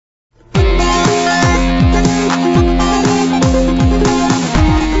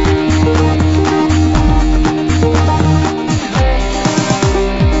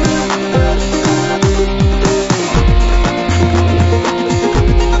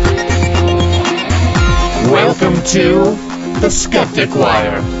Welcome to the Skeptic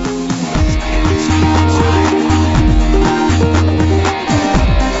Wire.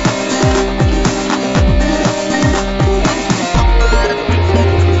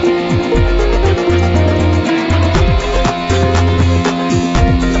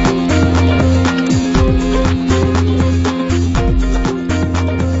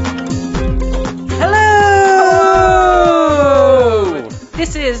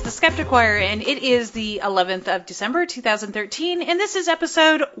 Skeptic Wire, and it is the 11th of December, 2013, and this is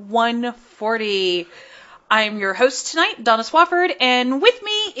episode 140. I'm your host tonight, Donna Swafford, and with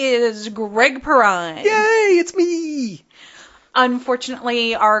me is Greg Perrine. Yay, it's me!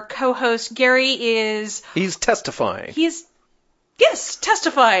 Unfortunately, our co-host Gary is... He's testifying. Yes,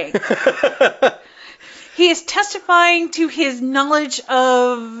 testifying. He is testifying to his knowledge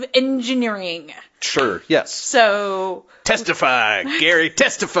of engineering. Sure, yes. So... Testify, Gary,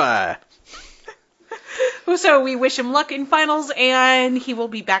 testify. So we wish him luck in finals, and he will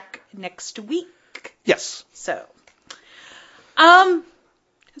be back next week. Yes. So, do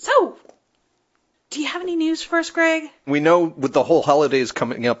you have any news for us, Greg? We know with the whole holidays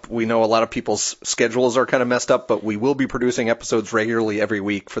coming up, we know a lot of people's schedules are kind of messed up, but we will be producing episodes regularly every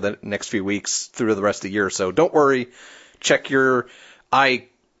week for the next few weeks through the rest of the year. So don't worry. Check your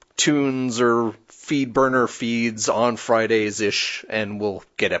iTunes or feed burner feeds on Fridays-ish, and we'll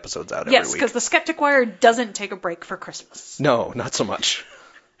get episodes out every week. Yes, because the Skeptic Wire doesn't take a break for Christmas. No, not so much.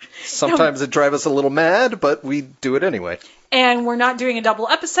 Sometimes it drives us a little mad, but we do it anyway. And we're not doing a double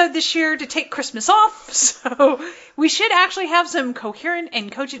episode this year to take Christmas off, so we should actually have some coherent and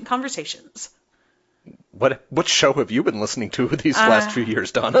cogent conversations. What show have you been listening to these last few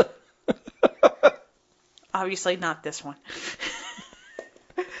years, Donna? Obviously not this one.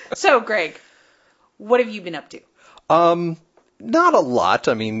 So, Greg, what have you been up to? Not a lot.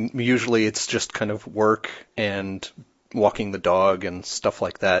 I mean, usually it's just kind of work and walking the dog and stuff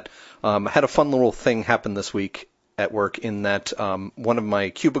like that. I had a fun little thing happen this week at work in that one of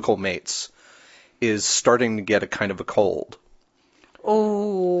my cubicle mates is starting to get a kind of a cold.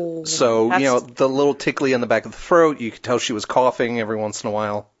 Oh. So, the little tickly in the back of the throat, you could tell she was coughing every once in a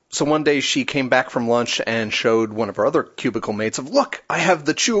while. So one day she came back from lunch and showed one of her other cubicle mates of, look, I have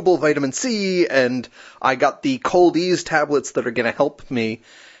the chewable vitamin C and I got the cold ease tablets that are going to help me.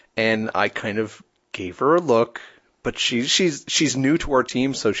 And I kind of gave her a look, but she's new to our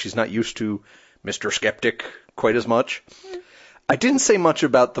team, so she's not used to Mr. Skeptic quite as much. I didn't say much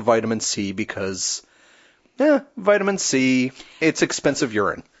about the vitamin C because, vitamin C, it's expensive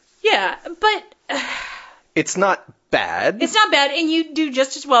urine. Yeah, but... It's not bad. It's not bad, and you do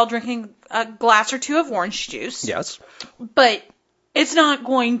just as well drinking a glass or two of orange juice. Yes. But it's not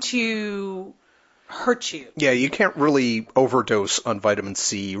going to hurt you. Yeah, you can't really overdose on vitamin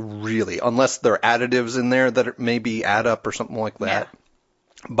C, really, unless there are additives in there that maybe add up or something like that.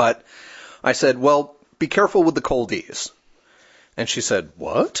 Yeah. But I said, well, be careful with the cold ease. And she said,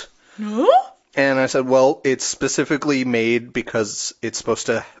 what? No? And I said, well, it's specifically made because it's supposed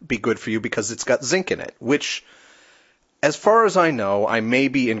to be good for you because it's got zinc in it, which, as far as I know, I may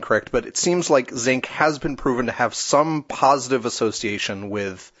be incorrect, but it seems like zinc has been proven to have some positive association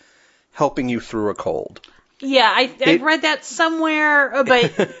with helping you through a cold. Yeah, I've read that somewhere,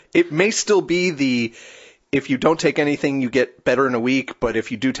 but... It may still be if you don't take anything, you get better in a week, but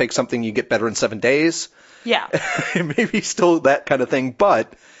if you do take something, you get better in 7 days. Yeah. It may be still that kind of thing,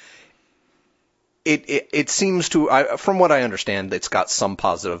 but... It seems to, from what I understand, it's got some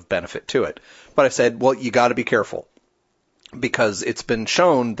positive benefit to it. But I said, well, you got to be careful. Because it's been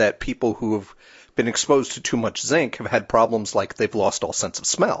shown that people who have been exposed to too much zinc have had problems like they've lost all sense of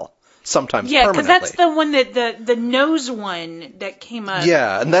smell. Sometimes permanently. Yeah, because that's the one that the nose one that came up.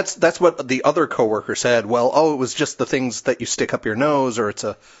 Yeah, and that's what the other coworker said. Well, it was just the things that you stick up your nose, or it's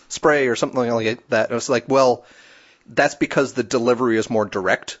a spray or something like that. And I was like, well, that's because the delivery is more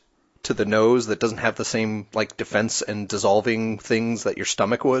direct to the nose that doesn't have the same like defense and dissolving things that your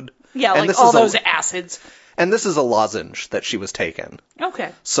stomach would. Yeah, and like all those acids. And this is a lozenge that she was taking. Okay.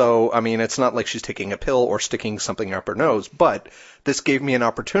 So, I mean, it's not like she's taking a pill or sticking something up her nose, but this gave me an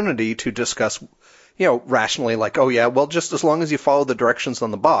opportunity to discuss, rationally, like, oh yeah, well, just as long as you follow the directions on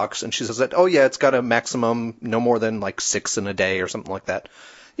the box. And she says that, oh yeah, it's got a maximum no more than like 6 in a day or something like that.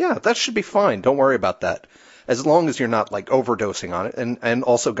 Yeah, that should be fine. Don't worry about that. As long as you're not like overdosing on it, and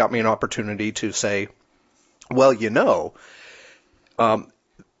also got me an opportunity to say, well,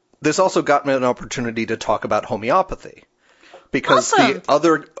 this also got me an opportunity to talk about homeopathy, because the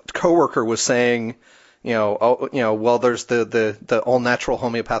other coworker was saying, well, there's the all natural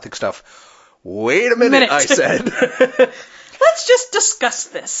homeopathic stuff. Wait a minute. I said. let's just discuss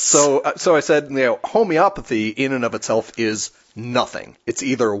this. So I said, homeopathy in and of itself is nothing. It's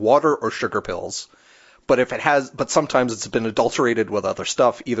either water or sugar pills. But sometimes it's been adulterated with other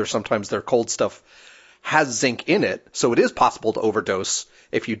stuff. Either sometimes their cold stuff has zinc in it, so it is possible to overdose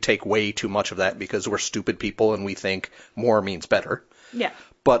if you take way too much of that because we're stupid people and we think more means better. Yeah.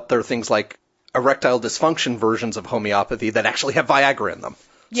 But there are things like erectile dysfunction versions of homeopathy that actually have Viagra in them.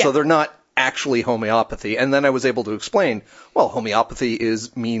 Yeah. So they're not actually homeopathy. And then I was able to explain, homeopathy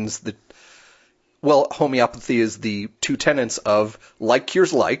is the two tenets of like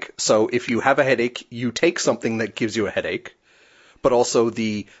cures like. So if you have a headache, you take something that gives you a headache, but also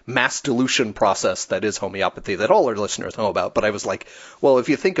the mass dilution process that is homeopathy that all our listeners know about. But I was like, well, if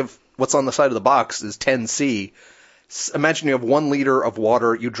you think of what's on the side of the box is 10C, imagine you have 1 liter of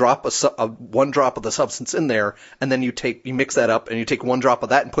water, you drop 1 drop of the substance in there, and then you mix that up, and you take 1 drop of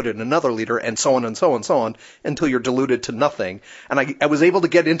that and put it in another liter, and so on and so on and so on, until you're diluted to nothing. And I was able to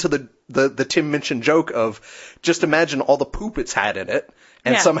get into the Tim Minchin joke of just imagine all the poop it's had in it,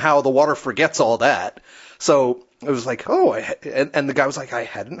 and somehow the water forgets all that. So it was like, and the guy was like, I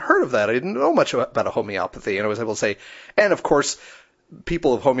hadn't heard of that. I didn't know much about a homeopathy. And I was able to say, and of course,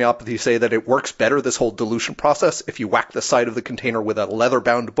 people of homeopathy say that it works better, this whole dilution process, if you whack the side of the container with a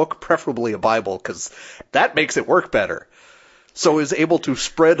leather-bound book, preferably a Bible, because that makes it work better. So I was able to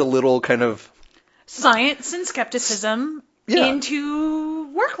spread a little kind of science and skepticism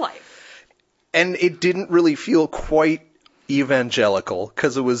into work life. And it didn't really feel quite evangelical,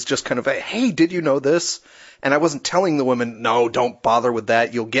 because it was just kind of hey, did you know this? And I wasn't telling the women, no, don't bother with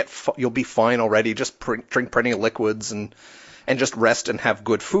that. You'll be fine already. Just drink plenty of liquids and just rest and have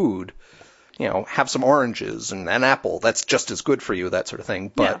good food. Have some oranges and an apple. That's just as good for you, that sort of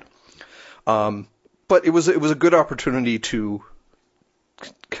thing. But it was a good opportunity to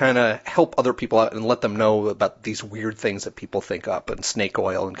kind of help other people out and let them know about these weird things that people think up, and snake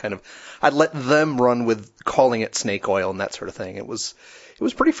oil, and I'd let them run with calling it snake oil and that sort of thing. It was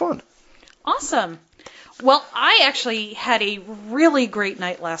pretty fun. Awesome. Well, I actually had a really great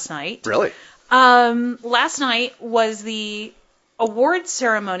night last night. Really? Last night was the award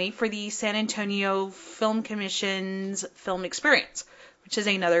ceremony for the San Antonio Film Commission's Film Experience, which is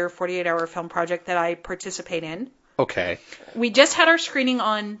another 48-hour film project that I participate in. Okay. We just had our screening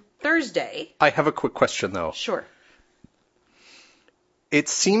on Thursday. I have a quick question, though. Sure. It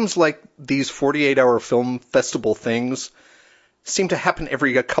seems like these 48-hour film festival things seem to happen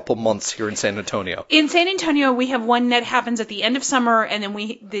every couple months here in San Antonio. In San Antonio, we have one that happens at the end of summer, and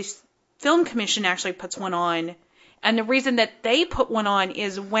then this film commission actually puts one on. And the reason that they put one on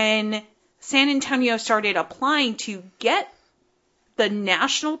is when San Antonio started applying to get the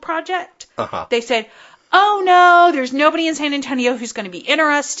national project, they said, oh no, there's nobody in San Antonio who's going to be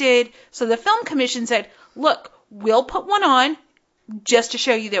interested. So the film commission said, look, we'll put one on just to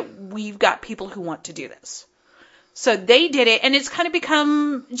show you that we've got people who want to do this. So they did it, and it's kind of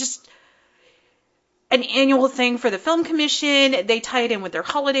become just an annual thing for the film commission. They tie it in with their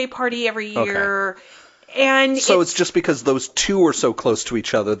holiday party every year. Okay. And so it's just because those two are so close to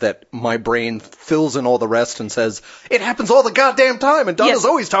each other that my brain fills in all the rest and says, it happens all the goddamn time, and Donna's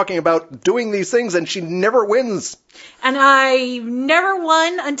always talking about doing these things, and she never wins. And I never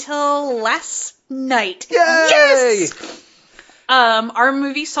won until last night. Yay! Yes! Our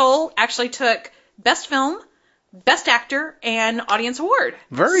movie Soul actually took Best Film, Best Actor, and Audience Award.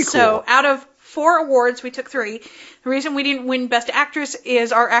 Very cool. So out of 4 awards, we took 3. The reason we didn't win Best Actress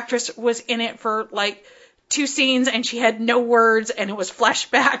is our actress was in it for 2 scenes, and she had no words, and it was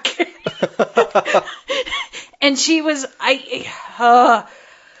flashback. And she was, I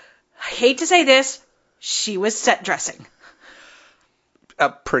hate to say this, she was set dressing. A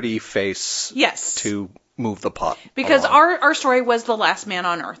pretty face. Yes. To move the pot. Because our story was The Last Man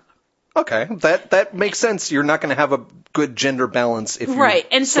on Earth. Okay, that makes sense. You're not going to have a good gender balance if right.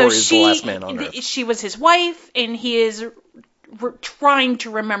 And so is The Last Man on Earth. She was his wife, and he is trying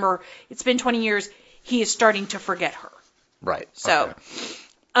to remember. It's been 20 years. He is starting to forget her. Right. So,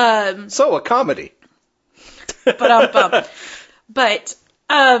 okay. So a comedy. But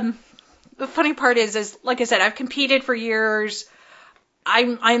the funny part is like I said, I've competed for years.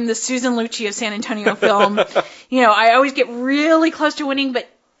 I'm the Susan Lucci of San Antonio film. I always get really close to winning, but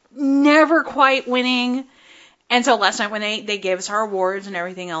never quite winning. And so last night when they gave us our awards and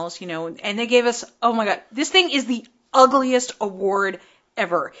everything else, and they gave us, oh my God, this thing is the ugliest award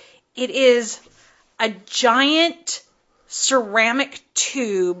ever. It is a giant ceramic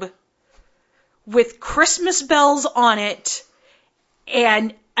tube with Christmas bells on it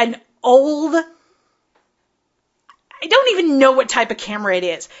and an old, I don't even know what type of camera it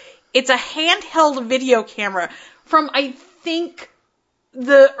is. It's a handheld video camera from, I think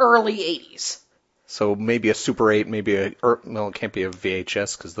the early 80s. So maybe a Super 8, well, it can't be a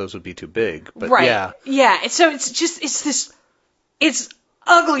VHS because those would be too big. But right. yeah. Yeah. So it's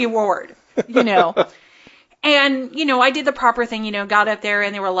ugly ward, you know. And, you know, I did the proper thing, you know, got up there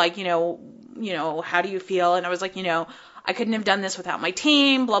and they were like, you know, how do you feel? And I was like, you know, I couldn't have done this without my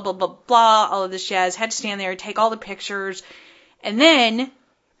team, blah, blah, blah, blah, all of this jazz. Had to stand there, take all the pictures. And then.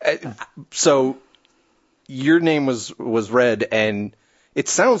 So your name was read, and it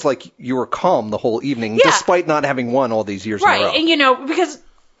sounds like you were calm the whole evening, despite not having won all these years in a row. Right, and you know, because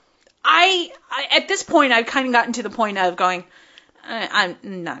I at this point, I've kind of gotten to the point of going, I'm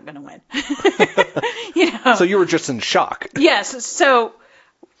not going to win. You know. So you were just in shock. Yes, so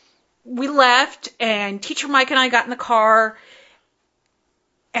we left, and Teacher Mike and I got in the car,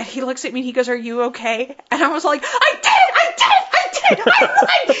 and he looks at me and he goes, "Are you okay?" And I was like, I did it! I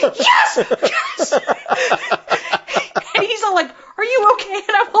won! Yes! And he's all like, "Are you okay?" And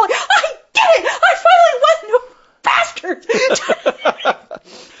I'm like, I did it! I finally won, you bastard!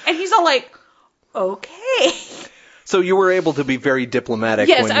 And he's all like, okay. So you were able to be very diplomatic.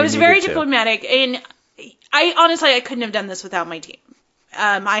 Yes, when I you was needed very to. diplomatic, and I honestly couldn't have done this without my team.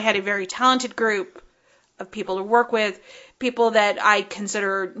 I had a very talented group of people to work with, people that I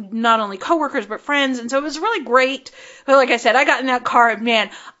consider not only coworkers but friends, and so it was really great. But like I said, I got in that car and man,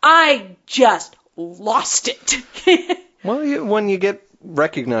 I just lost it. Well, when you get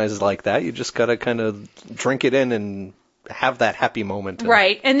recognized like that, you just gotta kind of drink it in and have that happy moment.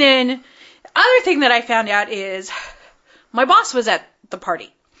 Right, and then other thing that I found out is my boss was at the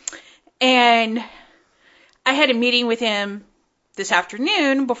party, and I had a meeting with him this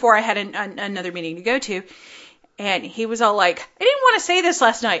afternoon before I had another meeting to go to, and he was all like, I didn't want to say this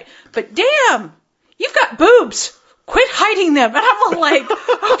last night, but damn, you've got boobs. Quit hiding them. And I'm all like,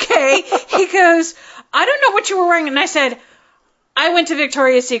 okay. He goes, I don't know what you were wearing. And I said, I went to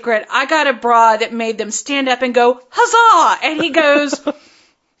Victoria's Secret. I got a bra that made them stand up and go, huzzah. And he goes,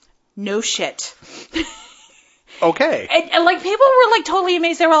 no shit. Okay. And like people were like totally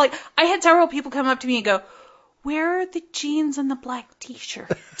amazed. They were like, I had several people come up to me and go, where are the jeans and the black t-shirt?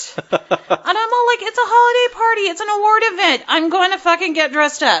 And I'm all like, it's a holiday party. It's an award event. I'm going to fucking get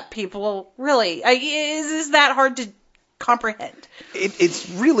dressed up, people. Really. Is that hard to comprehend? It's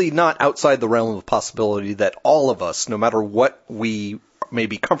really not outside the realm of possibility that all of us, no matter what we may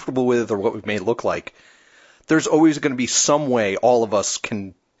be comfortable with or what we may look like, there's always going to be some way all of us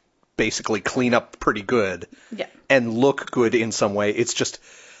can basically clean up pretty good and look good in some way. It's just...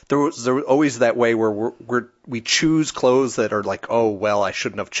 There's always that way where we choose clothes that are like, oh, well, I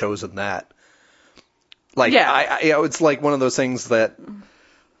shouldn't have chosen that. Like, it's like one of those things that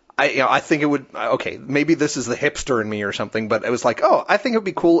I think it would, okay, maybe this is the hipster in me or something, but it was like, oh, I think it would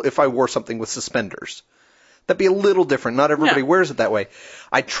be cool if I wore something with suspenders. That'd be a little different. Not everybody wears it that way.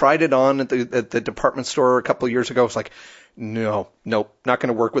 I tried it on at the department store a couple of years ago. I was like, nope, not going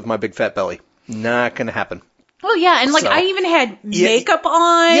to work with my big fat belly. Not going to happen. Well, yeah, and like I even had makeup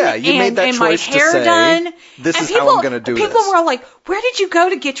on, you made that and my choice hair to say, done. This and is people, how I'm going to do this. People were all like, "Where did you go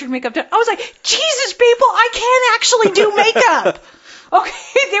to get your makeup done?" I was like, "Jesus, people, I can actually do makeup."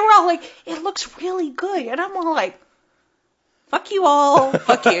 Okay, they were all like, "It looks really good," and I'm all like, "Fuck you all,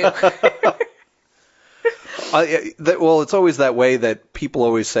 fuck you." Well, it's always that way that people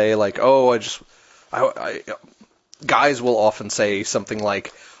always say, like, "Oh, guys will often say something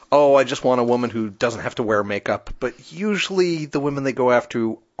like." Oh, I just want a woman who doesn't have to wear makeup. But usually the women they go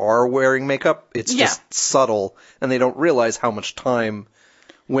after are wearing makeup. It's just subtle, and they don't realize how much time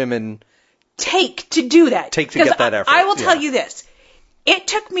women take to do that. Take to get that effort. I will tell you this. It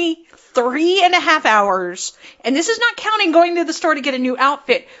took me 3.5 hours, and this is not counting going to the store to get a new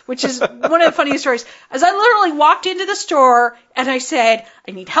outfit, which is one of the funniest stories, as I literally walked into the store, and I said,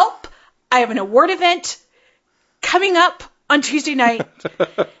 I need help. I have an award event coming up on Tuesday night,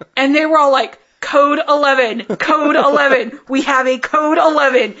 and they were all like, code 11, code 11, we have a code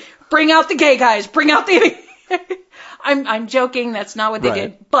 11, bring out the gay guys, bring out the... I'm joking, that's not what they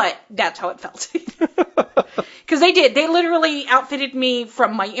did, but that's how it felt. Because they did, they literally outfitted me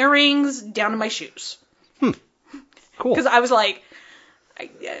from my earrings down to my shoes. Cool. Because I was like,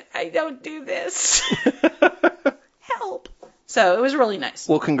 I don't do this. Help. So it was really nice.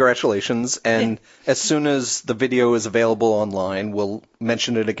 Well, congratulations. And as soon as the video is available online, we'll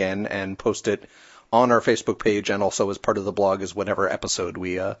mention it again and post it on our Facebook page and also as part of the blog as whatever episode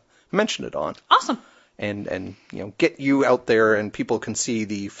we mention it on. Awesome. And get you out there and people can see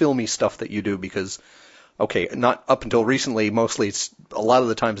the filmy stuff that you do because, okay, not up until recently, mostly a lot of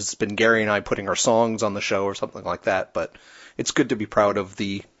the times it's been Gary and I putting our songs on the show or something like that, but it's good to be proud of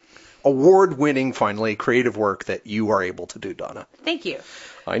the award-winning, finally, creative work that you are able to do, Donna. Thank you.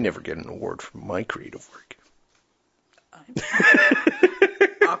 I never get an award for my creative work.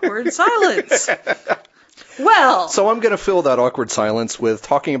 Awkward silence. Well. So I'm going to fill that awkward silence with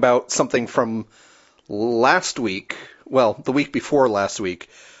talking about something from last week. Well, the week before last week.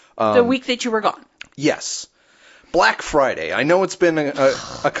 The week that you were gone. Yes. Black Friday. I know it's been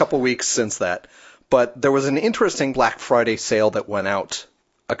a couple weeks since that, but there was an interesting Black Friday sale that went out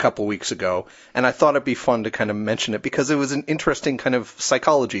a couple weeks ago, and I thought it'd be fun to kind of mention it because it was an interesting kind of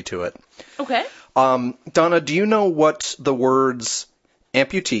psychology to it. Okay. Donna, do you know what the words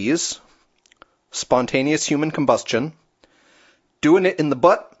amputees, spontaneous human combustion, doing it in the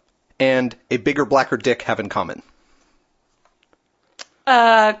butt, and a bigger, blacker dick have in common?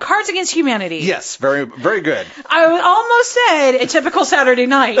 Cards Against Humanity. Yes, very, very good. I almost said a typical Saturday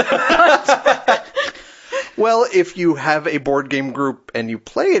night. But well, if you have a board game group and you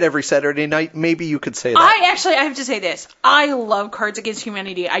play it every Saturday night, maybe you could say that. I have to say this. I love Cards Against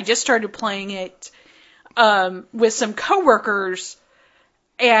Humanity. I just started playing it with some coworkers,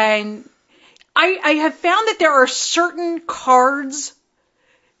 and I have found that there are certain cards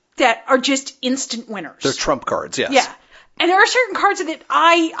that are just instant winners. They're trump cards, yes. Yeah. And there are certain cards that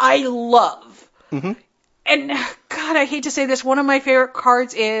I love. Mm-hmm. And, God, I hate to say this, one of my favorite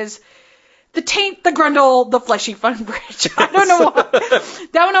cards is the Taint, the Grundle, the Fleshy Fun Bridge. I don't know why.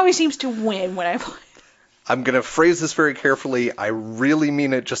 That one always seems to win when I play. I'm going to phrase this very carefully. I really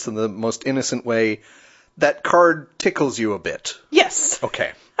mean it just in the most innocent way. That card tickles you a bit. Yes.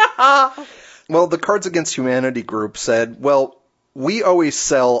 Okay. Well, the Cards Against Humanity group said, well, we always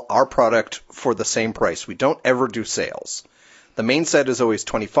sell our product for the same price. We don't ever do sales. The main set is always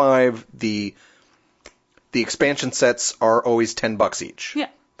 $25. The expansion sets are always $10 each. Yeah.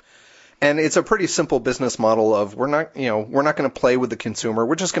 And it's a pretty simple business model of we're not going to play with the consumer.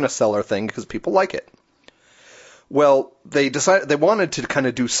 We're just going to sell our thing because people like it. Well, they decided they wanted to kind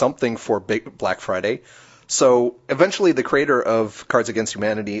of do something for Big Black Friday. So eventually the creator of Cards Against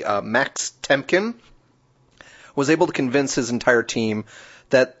Humanity, Max Temkin, was able to convince his entire team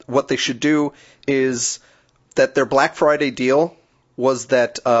that what they should do is that their Black Friday deal was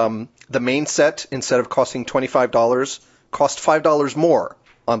that the main set, instead of costing $25, cost $5 more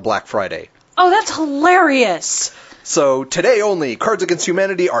on Black Friday. Oh, that's hilarious. So today only, Cards Against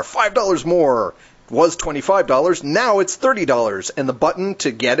Humanity are $5 more. It was $25, now it's $30. And the button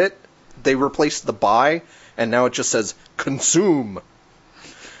to get it, they replaced the buy, and now it just says consume.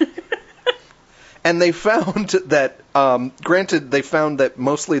 And they found that, granted, they found that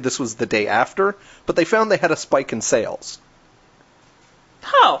mostly this was the day after, but they found they had a spike in sales.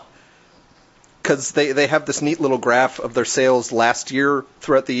 Oh. Because they have this neat little graph of their sales last year,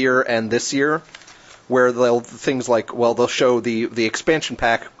 throughout the year, and this year, where they'll show the expansion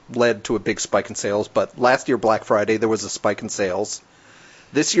pack led to a big spike in sales, but last year, Black Friday, there was a spike in sales.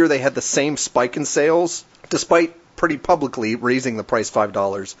 This year, they had the same spike in sales, despite pretty publicly raising the price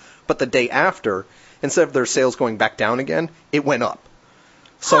 $5, but the day after, instead of their sales going back down again, it went up.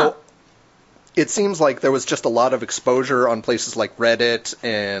 So It seems like there was just a lot of exposure on places like Reddit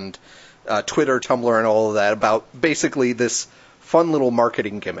and Twitter, Tumblr, and all of that about basically this fun little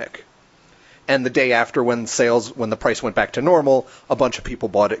marketing gimmick. And the day after, when the price went back to normal, a bunch of people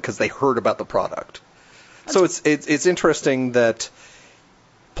bought it because they heard about the product. So it's interesting that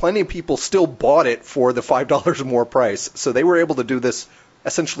plenty of people still bought it for the $5 more price. So they were able to do this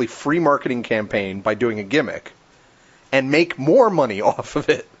essentially free marketing campaign by doing a gimmick and make more money off of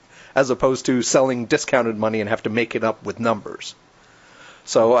it, as opposed to selling discounted money and have to make it up with numbers.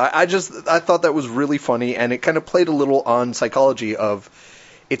 So I thought that was really funny, and it kind of played a little on psychology of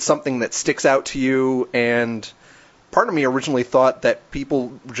it's something that sticks out to you, and part of me originally thought that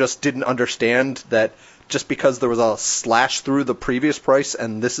people just didn't understand that just because there was a slash through the previous price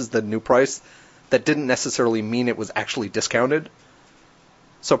and this is the new price, that didn't necessarily mean it was actually discounted.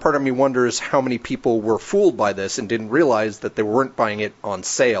 So part of me wonders how many people were fooled by this and didn't realize that they weren't buying it on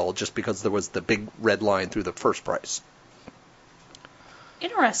sale just because there was the big red line through the first price.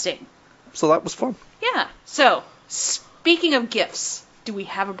 Interesting. So that was fun. Yeah. So, speaking of gifts, do we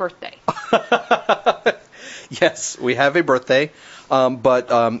have a birthday? Yes, we have a birthday,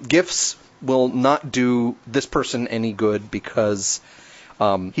 but gifts will not do this person any good because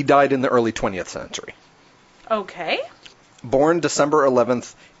he died in the early 20th century. Okay. Born December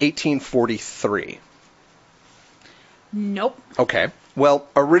 11th, 1843. Nope. Okay. Well,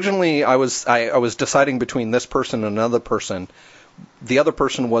 originally I was deciding between this person and another person. The other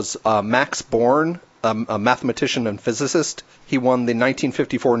person was Max Born, a mathematician and physicist. He won the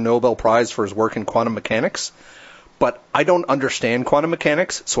 1954 Nobel Prize for his work in quantum mechanics. But I don't understand quantum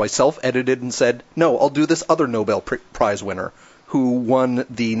mechanics, so I self-edited and said, no, I'll do this other Nobel Prize winner who won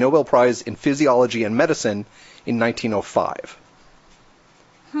the Nobel Prize in Physiology and Medicine in 1905.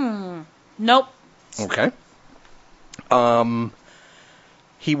 Nope. Okay.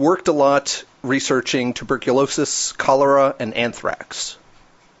 He worked a lot researching tuberculosis, cholera, and anthrax.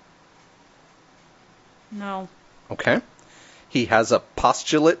 No. Okay. He has a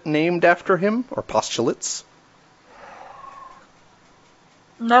postulate named after him, or postulates.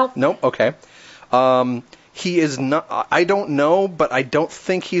 Nope. Nope. Okay. He is not. I don't know, but I don't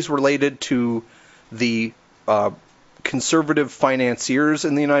think he's related to the conservative financiers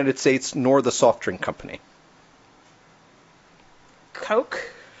in the United States, nor the soft drink company.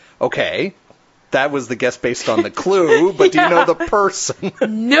 Coke? Okay. That was the guess based on the clue, but do you know the person?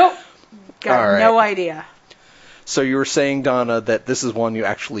 Nope. Got no idea. So you were saying, Donna, that this is one you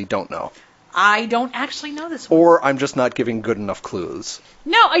actually don't know. I don't actually know this one. Or I'm just not giving good enough clues.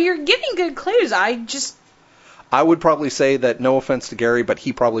 No, you're giving good clues. I would probably say that, no offense to Gary, but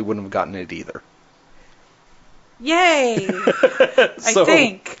he probably wouldn't have gotten it either. Yay! I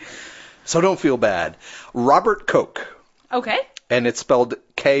think. So don't feel bad. Robert Koch. Okay. And it's spelled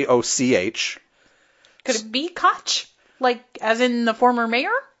Koch. Could it be Koch? Like, as in the former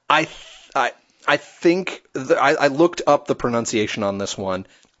mayor? I think I looked up the pronunciation on this one.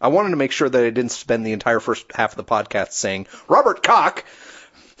 I wanted to make sure that I didn't spend the entire first half of the podcast saying Robert Koch.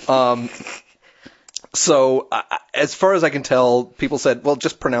 So as far as I can tell, people said, well,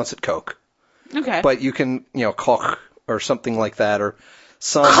 just pronounce it Koch. Okay. But you can, Koch or something like that, or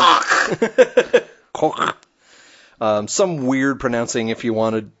some Koch. Some weird pronouncing if you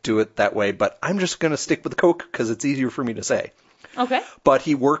want to do it that way, but I'm just going to stick with Koch because it's easier for me to say. Okay. But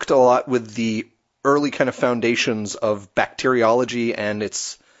he worked a lot with the early kind of foundations of bacteriology, and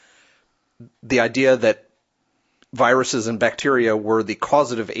it's the idea that viruses and bacteria were the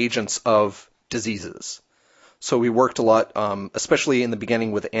causative agents of diseases. So he worked a lot, especially in the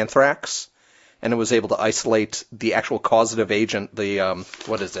beginning with anthrax, and it was able to isolate the actual causative agent, the,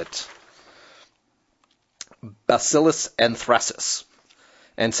 Bacillus anthracis.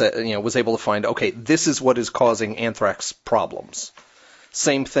 And so, was able to find, okay, this is what is causing anthrax problems.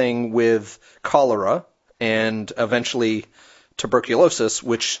 Same thing with cholera and eventually tuberculosis,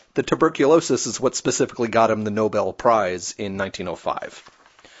 which the tuberculosis is what specifically got him the Nobel Prize in 1905.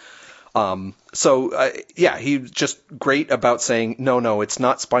 He's just great about saying, no, it's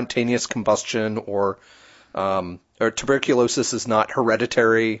not spontaneous combustion or tuberculosis is not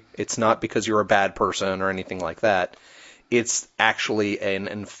hereditary. It's not because you're a bad person or anything like that. It's actually an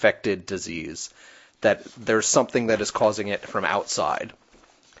infected disease, that there's something that is causing it from outside.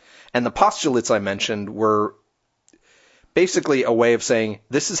 And the postulates I mentioned were basically a way of saying,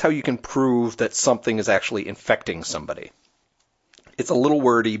 this is how you can prove that something is actually infecting somebody. It's a little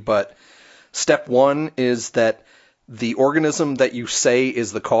wordy, but step one is that the organism that you say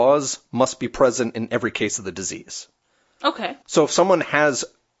is the cause must be present in every case of the disease. Okay. So if someone has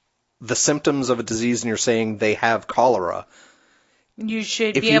the symptoms of a disease and you're saying they have cholera, you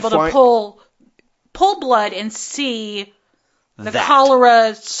should be able to pull blood and see the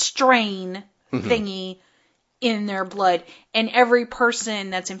cholera strain thingy in their blood, and every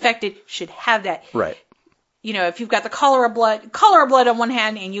person that's infected should have that. Right. If you've got the cholera blood on one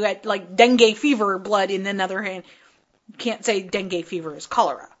hand, and you got like dengue fever blood in another hand, you can't say dengue fever is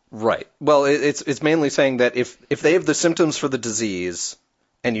cholera. Right. Well, it's mainly saying that if they have the symptoms for the disease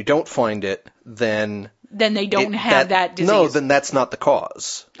and you don't find it, then they don't have that disease. No, then that's not the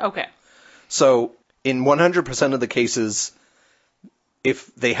cause. Okay. So in 100% of the cases,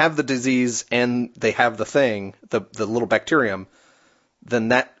 if they have the disease and they have the thing, the little bacterium, then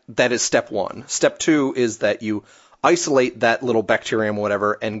that is step one. Step two is that you isolate that little bacterium,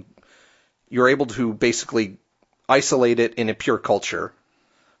 whatever, and you're able to basically isolate it in a pure culture.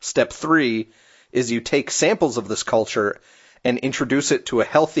 Step three is you take samples of this culture and introduce it to a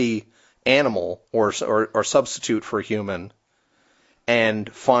healthy animal or substitute for a human,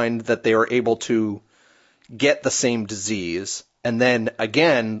 and find that they are able to get the same disease. And then,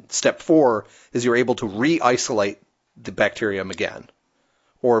 again, step four is you're able to re-isolate the bacterium again,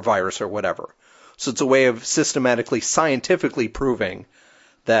 or virus or whatever. So it's a way of systematically, scientifically proving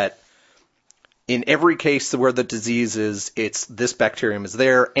that in every case where the disease is, it's this bacterium is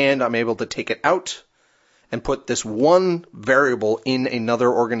there, and I'm able to take it out and put this one variable in another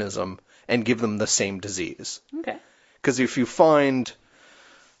organism and give them the same disease. Okay. Because if you find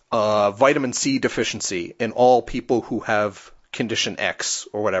vitamin C deficiency in all people who have condition X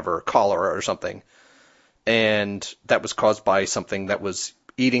or whatever, cholera or something, and that was caused by something that was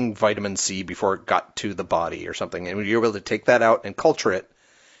eating vitamin C before it got to the body or something, and you're able to take that out and culture it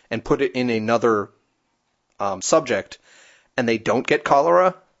and put it in another subject, and they don't get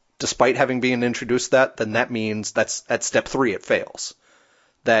cholera, despite having been introduced that, then that means that's at step 3 it fails.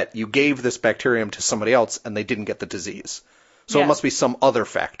 That you gave this bacterium to somebody else and they didn't get the disease. So Yeah. it must be some other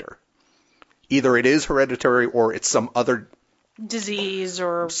factor. Either it is hereditary or it's some other disease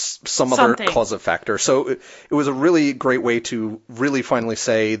or some other something. causative factor. So it was a really great way to really finally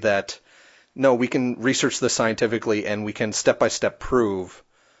say that, no, we can research this scientifically and we can step-by-step prove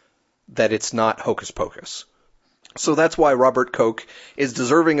that it's not hocus pocus. So that's why Robert Koch is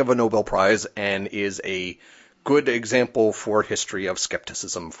deserving of a Nobel Prize and is a good example for history of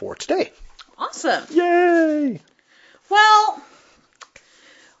skepticism for today. Awesome. Yay! Well,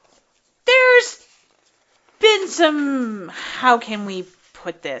 there's been some, how can we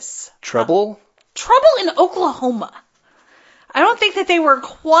put this? Trouble? Trouble in Oklahoma. I don't think that they were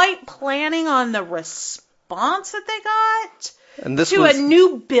quite planning on the response that they got And this to was... a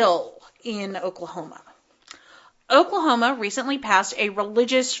new bill in Oklahoma. Oklahoma recently passed a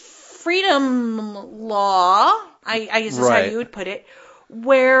religious freedom law, I guess is how Right. you would put it,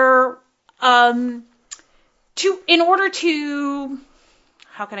 where in order to,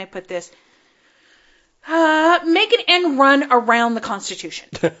 how can I put this, make an end run around the Constitution.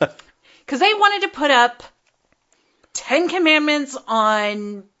 Because they wanted to put up 10 commandments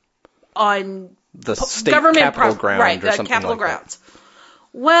on the state government capitol ground right, or the something Capitol like grounds.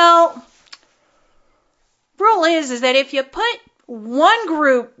 Well, rule is that if you put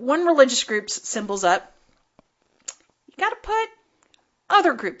one religious group's symbols up, you got to put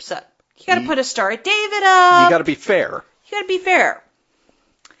other groups up. You got to put a Star of David up. You got to be fair. You got to be fair.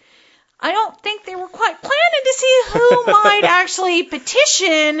 I don't think they were quite planning to see who might actually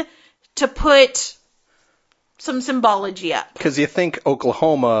petition to put some symbology up. Because you think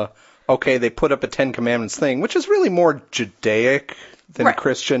Oklahoma, okay, they put up a Ten Commandments thing, which is really more Judaic than Right.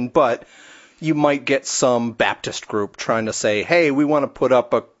 Christian, but you might get some Baptist group trying to say, hey, we want to put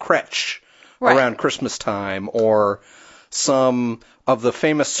up a crèche Right. around Christmas time, or some of the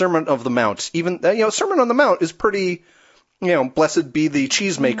famous Sermon of the Mount. Even, Sermon on the Mount is pretty, blessed be the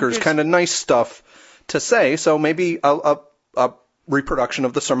cheesemakers, kind of nice stuff to say. So maybe a reproduction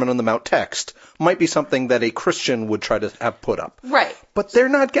of the Sermon on the Mount text might be something that a Christian would try to have put up. Right. But they're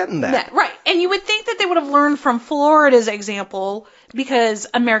not getting that. Yeah, right. And you would think that they would have learned from Florida's example, because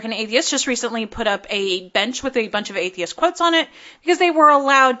American Atheists just recently put up a bench with a bunch of atheist quotes on it, because they were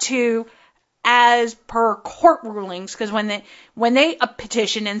allowed to, as per court rulings, because when they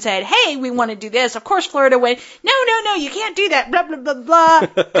petitioned and said, hey, we want to do this, of course Florida went, no, you can't do that, blah, blah, blah,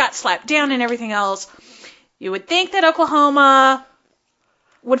 blah, got slapped down and everything else. You would think that Oklahoma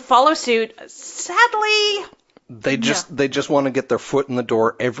would follow suit. Sadly, They just want to get their foot in the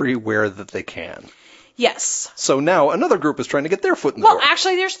door everywhere that they can. yes. So now another group is trying to get their foot in the Well, door.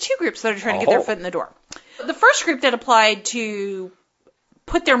 actually, there's two groups that are trying to get their foot in the door. The first group that applied to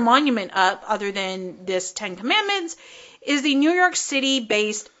put their monument up, other than this 10 Commandments, is the New York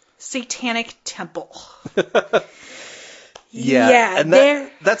City-based Satanic Temple. Yeah, and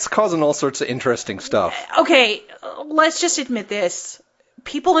they're... that's causing all sorts of interesting stuff. Okay, let's just admit this.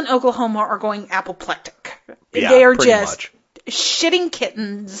 People in Oklahoma are going apoplectic. Yeah, they are pretty just much. shitting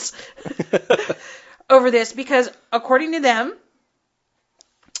kittens over this, because according to them,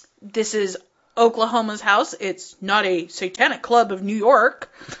 this is Oklahoma's house. It's not a satanic club of New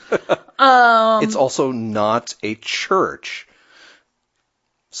York. It's also not a church.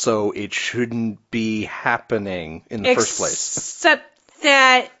 So it shouldn't be happening in the first place. Except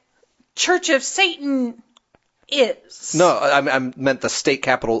that Church of Satan is. No, I meant the state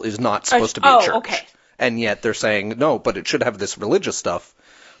capitol is not supposed to be a church. Okay. And yet they're saying, no, but it should have this religious stuff.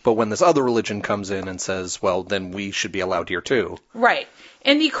 But when this other religion comes in and says, well, then we should be allowed here too. Right.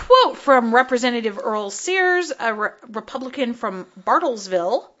 And the quote from Representative Earl Sears, a Republican from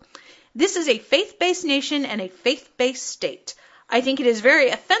Bartlesville, "This is a faith-based nation and a faith-based state. I think it is very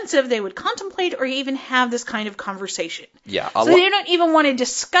offensive they would contemplate or even have this kind of conversation." Yeah. So they don't even want to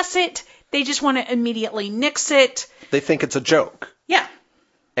discuss it. They just want to immediately nix it. They think it's a joke. Yeah.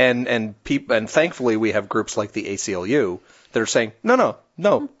 And thankfully we have groups like the ACLU that are saying, no,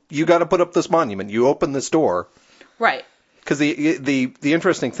 you got to put up this monument. You open this door. Right. Because the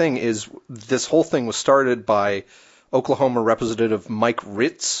interesting thing is this whole thing was started by Oklahoma Representative Mike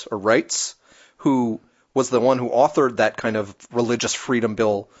Wrights, who was the one who authored that kind of religious freedom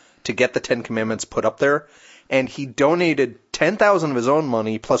bill to get the Ten Commandments put up there. And he donated $10,000 of his own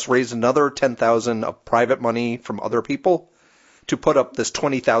money, plus raised another $10,000 of private money from other people to put up this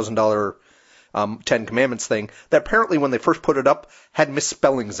 $20,000 Ten Commandments thing, that apparently when they first put it up, had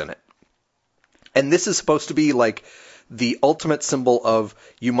misspellings in it. And this is supposed to be like the ultimate symbol of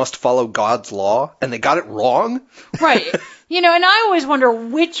you must follow God's law, and they got it wrong. Right. And I always wonder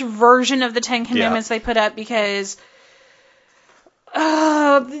which version of the Ten Commandments they put up, because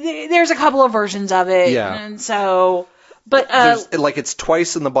there's a couple of versions of it. Yeah. And so, but it's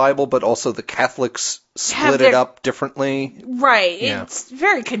twice in the Bible, but also the Catholics split it up differently. Right. Yeah. It's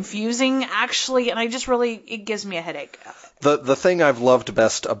very confusing, actually, and it gives me a headache. The thing I've loved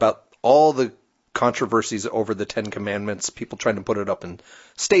best about all the controversies over the Ten Commandments, people trying to put it up in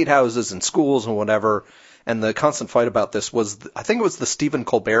state houses and schools and whatever, and the constant fight about this was, I think it was the Stephen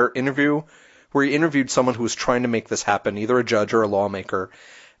Colbert interview, where he interviewed someone who was trying to make this happen, either a judge or a lawmaker,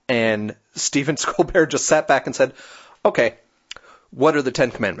 and Stephen Colbert just sat back and said, okay, what are the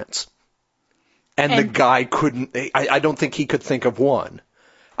Ten Commandments? And the guy couldn't, I don't think he could think of one.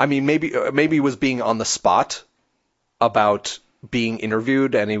 I mean, maybe he was being on the spot about being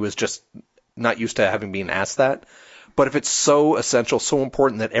interviewed, and he was just not used to having been asked that. But if it's so essential, so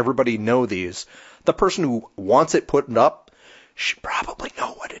important that everybody know these, the person who wants it put up should probably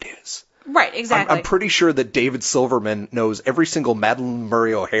know what it is. Right, exactly. I'm pretty sure that David Silverman knows every single Madeleine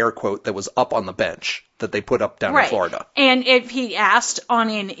Murray O'Hair quote that was up on the bench that they put up down in Florida. And if he asked on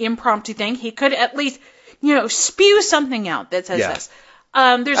an impromptu thing, he could at least, spew something out that says this.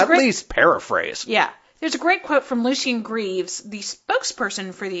 There's at least paraphrase. Yeah. There's a great quote from Lucien Greaves, the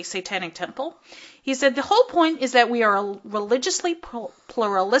spokesperson for the Satanic Temple. He said, "The whole point is that we are a religiously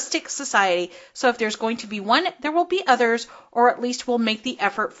pluralistic society, so if there's going to be one, there will be others, or at least we'll make the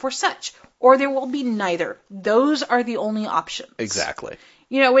effort for such. Or there will be neither. Those are the only options." Exactly.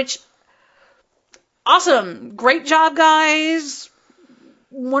 Which, awesome. Great job, guys.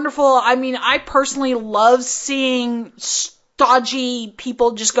 Wonderful. I mean, I personally love seeing stodgy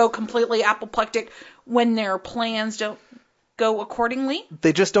people just go completely apoplectic when their plans don't go accordingly.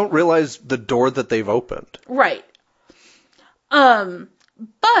 They just don't realize the door that they've opened. Right. But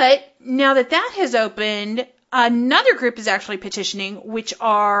now that has opened, another group is actually petitioning, which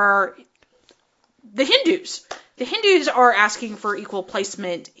are the Hindus. The Hindus are asking for equal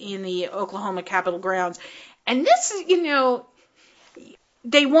placement in the Oklahoma Capitol grounds. And this is,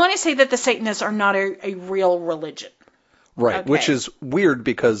 they want to say that the Satanists are not a real religion. Right, okay. Which is weird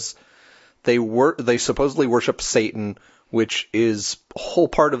because they supposedly worship Satan, which is a whole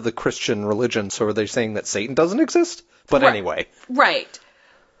part of the Christian religion. So are they saying that Satan doesn't exist? But anyway. Right.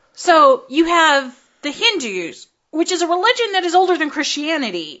 So you have the Hindus, which is a religion that is older than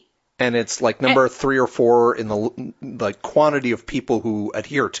Christianity. And it's like number 3 or 4 in the quantity of people who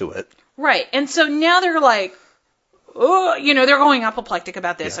adhere to it. Right. And so now they're like, oh, they're going apoplectic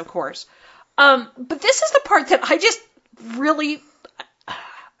about this, of course. But this is the part that I just really,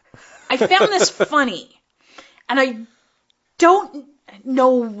 I found this funny. And I don't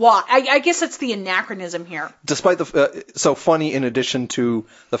know why. I guess it's the anachronism here. Despite so funny in addition to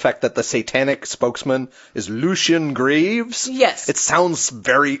the fact that the satanic spokesman is Lucien Greaves. Yes. It sounds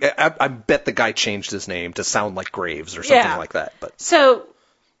very, I bet the guy changed his name to sound like Graves or something like that. But so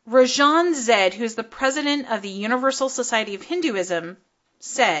Rajan Zed, who's the president of the Universal Society of Hinduism,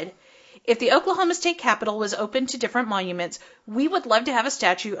 said, "If the Oklahoma State Capitol was open to different monuments, we would love to have a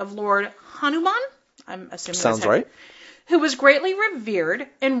statue of Lord Hanuman." I'm assuming sounds right. "Who was greatly revered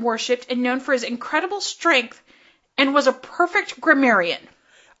and worshipped and known for his incredible strength and was a perfect grammarian."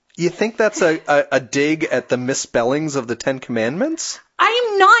 You think that's a dig at the misspellings of the Ten Commandments?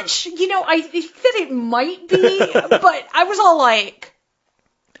 I am not sure. I think that it might be, but I was all like,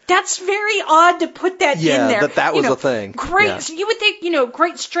 that's very odd to put that in there. that was a thing. Great. Yeah. So you would think,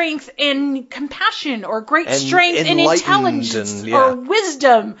 great strength and compassion, or great strength and intelligence, or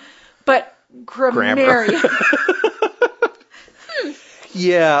wisdom, but grammarian.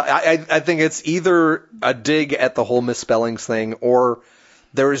 Yeah, I think it's either a dig at the whole misspellings thing, or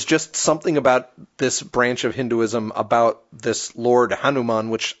there is just something about this branch of Hinduism, about this Lord Hanuman,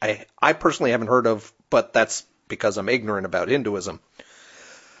 which I personally haven't heard of, but that's because I'm ignorant about Hinduism.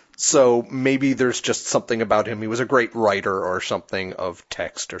 So maybe there's just something about him. He was a great writer or something of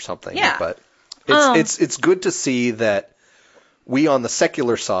text or something. Yeah. But it's good to see that we on the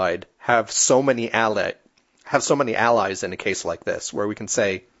secular side have so many allies in a case like this, where we can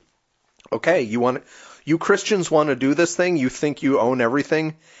say, okay, you Christians want to do this thing, you think you own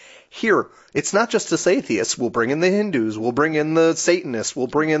everything. Here, it's not just us atheists. We'll bring in the Hindus, we'll bring in the Satanists, we'll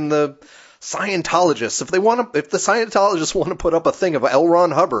bring in the Scientologists. If the Scientologists want to put up a thing of L.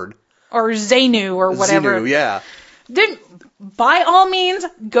 Ron Hubbard or Xenu or whatever, Xenu, yeah, then by all means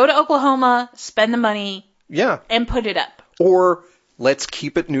go to Oklahoma, spend the money, and put it up. Or Let's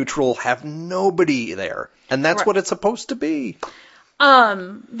keep it neutral, have nobody there. And that's what it's supposed to be.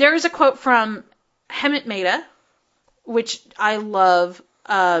 There's a quote from Hemant Mehta, which I love.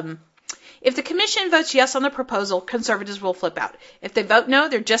 If the commission votes yes on the proposal, conservatives will flip out. If they vote no,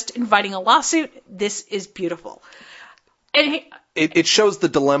 they're just inviting a lawsuit. This is beautiful. And it shows the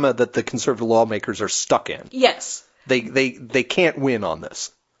dilemma that the conservative lawmakers are stuck in. Yes. They can't win on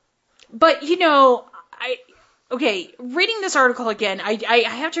this. But, reading this article again, I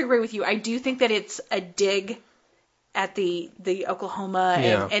have to agree with you. I do think that it's a dig at the Oklahoma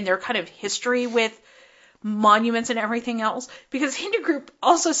and their kind of history with monuments and everything else, because Hindu Group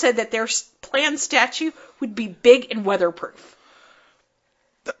also said that their planned statue would be big and weatherproof.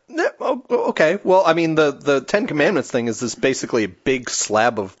 Okay, well, I mean, the Ten Commandments thing is this basically a big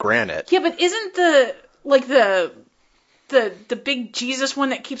slab of granite. Yeah, but isn't the big Jesus one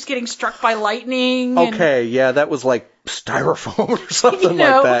that keeps getting struck by lightning? Okay, yeah, that was like styrofoam or something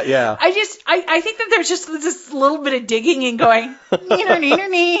like that, yeah. I think that there's just this little bit of digging and going,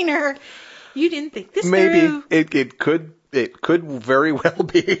 neener. You didn't think this through. Maybe it could very well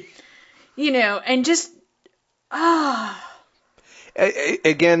be. And just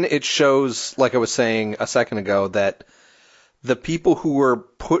again, it shows, like I was saying a second ago, that the people who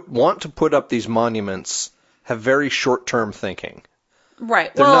want to put up these monuments have very short-term thinking.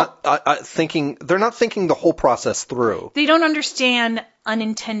 Right. They're not thinking the whole process through. They don't understand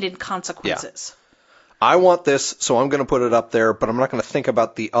unintended consequences. Yeah. I want this, so I'm going to put it up there, but I'm not going to think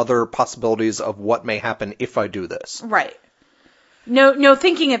about the other possibilities of what may happen if I do this. Right. No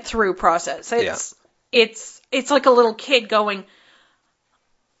thinking it through process. It's like a little kid going,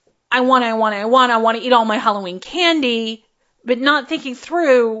 I want to eat all my Halloween candy, but not thinking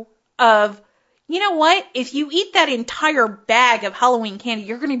through of, you know what? If you eat that entire bag of Halloween candy,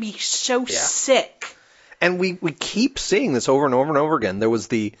 you're going to be so sick. And we keep seeing this over and over and over again. There was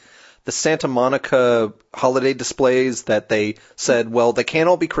the Santa Monica holiday displays that they said, well, they can't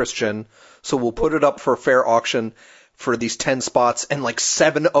all be Christian, so we'll put it up for a fair auction for these 10 spots, and like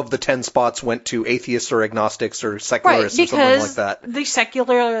 7 of the 10 spots went to atheists or agnostics or secularists or something like that. Because the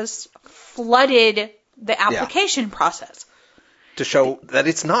secularists flooded the application process. To show that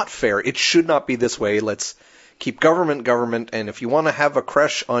it's not fair. It should not be this way. Let's keep government, and if you want to have a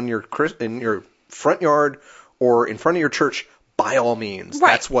creche in your front yard or in front of your church, by all means.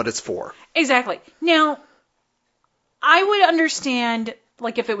 Right. That's what it's for. Exactly. Now, I would understand,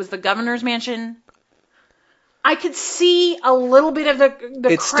 like, if it was the governor's mansion, I could see a little bit of the creche and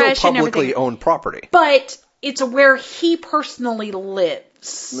everything. It's still publicly owned property. But it's where he personally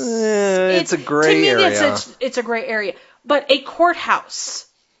lives. It's a gray area. To me, it's a gray area. But a courthouse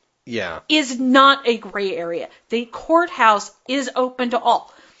is not a gray area. The courthouse is open to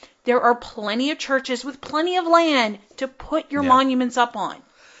all. There are plenty of churches with plenty of land to put your monuments up on.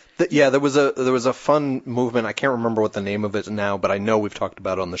 There was a fun movement. I can't remember what the name of it is now, but I know we've talked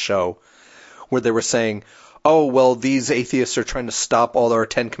about it on the show, where they were saying, oh, well, these atheists are trying to stop all our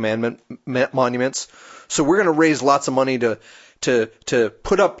Ten Commandment monuments, so we're going to raise lots of money to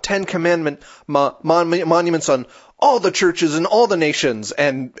put up Ten Commandment monuments on all the churches and all the nations.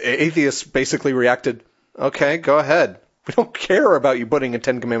 And atheists basically reacted, okay, go ahead. We don't care about you putting a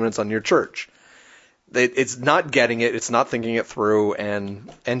Ten Commandments on your church. It's not getting it. It's not thinking it through, and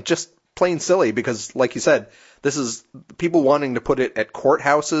just plain silly, because, like you said, this is people wanting to put it at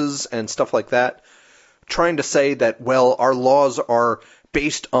courthouses and stuff like that, trying to say that, well, our laws are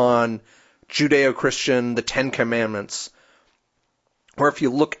based on Judeo-Christian, the Ten Commandments. Where if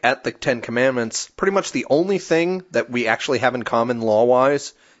you look at the Ten Commandments, pretty much the only thing that we actually have in common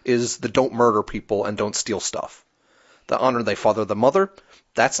law-wise is the don't murder people and don't steal stuff. The honor thy father, the mother,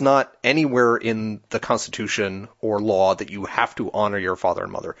 that's not anywhere in the Constitution or law that you have to honor your father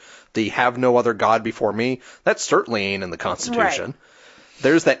and mother. The have no other God before me, that certainly ain't in the Constitution. Right.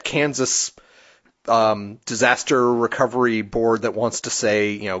 There's that Kansas disaster recovery board that wants to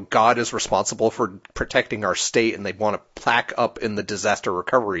say, God is responsible for protecting our state, and they want to plaque up in the disaster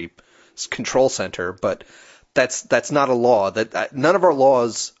recovery control center, but that's not a law. That none of our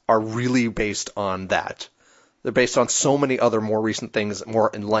laws are really based on that. They're based on so many other more recent things,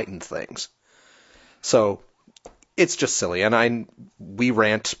 more enlightened things. So it's just silly, and we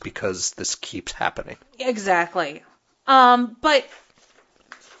rant because this keeps happening. Exactly. But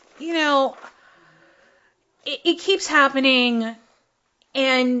it keeps happening,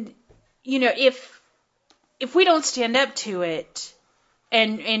 and if we don't stand up to it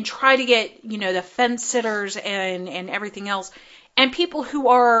and try to get the fence sitters and everything else, and people who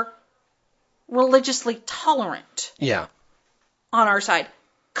are religiously tolerant on our side,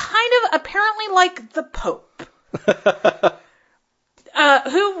 kind of apparently like the Pope,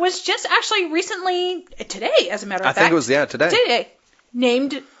 who was just actually recently, today, as a matter of fact. I think it was, today. Today,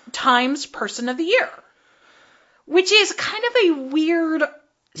 named Time's Person of the Year. Which is kind of a weird,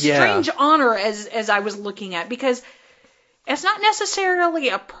 strange honor as I was looking at, because it's not necessarily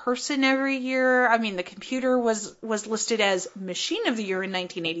a person every year. I mean, the computer was listed as Machine of the Year in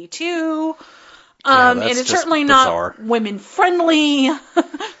 1982. And it's certainly bizarre. Not women friendly.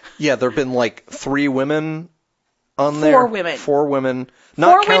 Yeah, there have been like 3 women on there. 4 women. 4 women.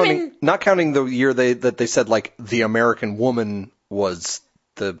 Not counting the year that they said like the American woman was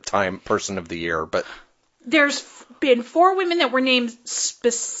the Time Person of the Year, but there's been 4 women that were named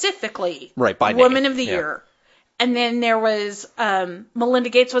specifically by Woman name. of the Year. And then there was Melinda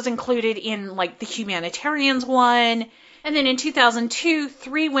Gates was included in like the Humanitarians one. And then in 2002,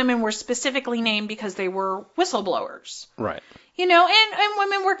 3 women were specifically named because they were whistleblowers. Right. You know, and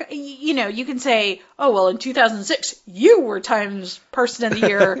women were, you know, you can say, oh, well, in 2006, you were Time's Person of the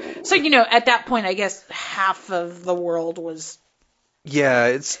Year. So, you know, at that point, I guess half of the world was. Yeah,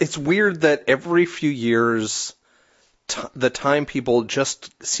 it's weird that every few years, the Time people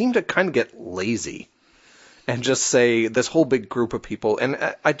just seem to kind of get lazy and just say this whole big group of people.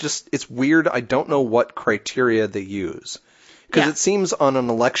 And it's weird. I don't know what criteria they use. Because it seems on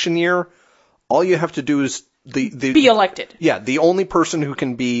an election year, all you have to do is be elected. Yeah, the only person who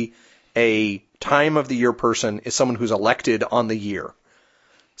can be a Time of the Year person is someone who's elected on the year.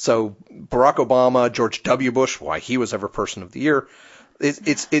 So Barack Obama, George W. Bush, why he was ever Person of the Year.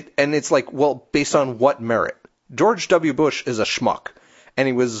 It's like, well, based on what merit? George W. Bush is a schmuck, and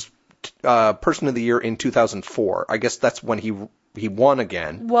he was Person of the Year in 2004. I guess that's when he won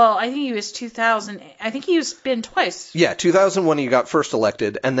again. Well, I think he was 2000. I think he's been twice. Yeah, 2000 when he got first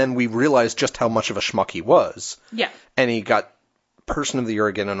elected, and then we realized just how much of a schmuck he was. Yeah. And he got Person of the Year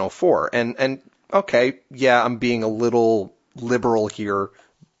again in 2004. And okay, yeah, I'm being a little liberal here,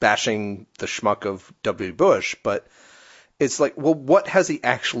 bashing the schmuck of W. Bush, but it's like, well, what has he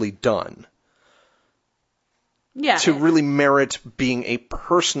actually done? Yeah. To really merit being a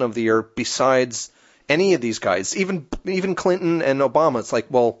Person of the Year besides any of these guys, even Clinton and Obama. It's like,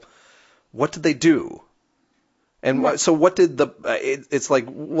 well, what did they do? And so what did it's like,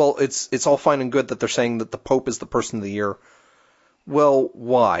 well, it's all fine and good that they're saying that the Pope is the Person of the Year. Well,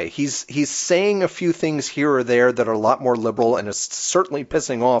 why? He's saying a few things here or there that are a lot more liberal, and is certainly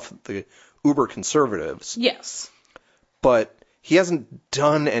pissing off the uber conservatives. Yes. But he hasn't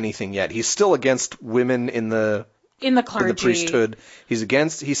done anything yet. He's still against women in the clergy, in the priesthood.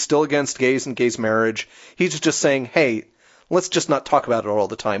 He's still against gays and gays marriage. He's just saying, hey, let's just not talk about it all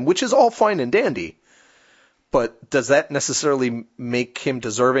the time, which is all fine and dandy. But does that necessarily make him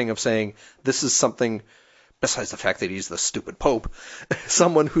deserving of saying this is something, besides the fact that he's the stupid Pope,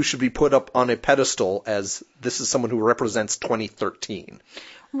 someone who should be put up on a pedestal as this is someone who represents 2013?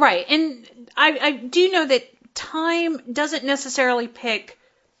 Right. And I do know that Time doesn't necessarily pick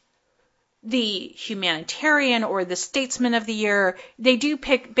the humanitarian or the statesman of the year. They do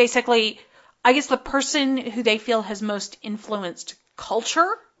pick basically, I guess, the person who they feel has most influenced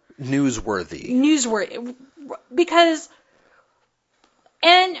culture. Newsworthy. Because,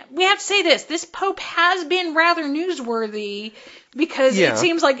 and we have to say this Pope has been rather newsworthy, because it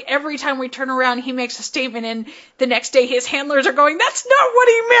seems like every time we turn around he makes a statement and the next day his handlers are going, that's not what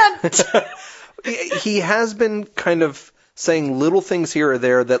he meant! He has been kind of saying little things here or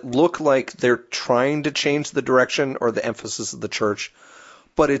there that look like they're trying to change the direction or the emphasis of the church,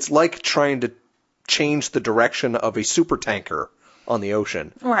 but it's like trying to change the direction of a supertanker on the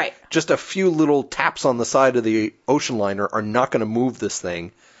ocean. Right. Just a few little taps on the side of the ocean liner are not going to move this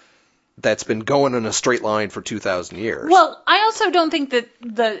thing that's been going in a straight line for 2,000 years. Well, I also don't think that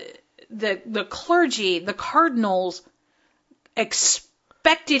the clergy, the cardinals,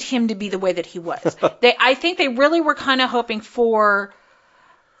 expected him to be the way that he was. I think they really were kind of hoping for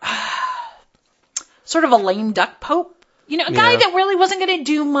sort of a lame duck pope. You know, a guy that really wasn't going to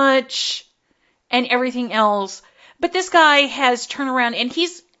do much and everything else. But this guy has turned around and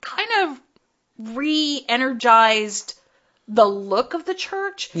he's kind of re-energized the look of the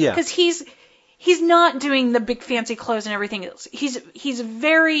church. Yeah. Because he's not doing the big fancy clothes and everything else. He's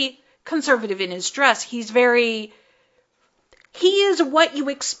very conservative in his dress. He is what you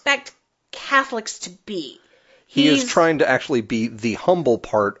expect Catholics to be. He is trying to actually be the humble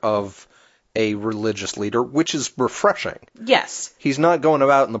part of a religious leader, which is refreshing. Yes. He's not going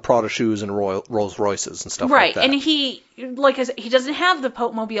about in the Prada shoes and Rolls Royces and stuff like that. Right, and he doesn't have the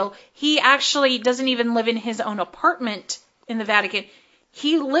Pope Mobile. He actually doesn't even live in his own apartment in the Vatican.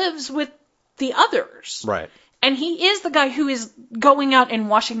 He lives with the others. Right. And he is the guy who is going out and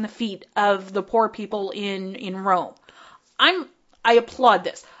washing the feet of the poor people in Rome. I applaud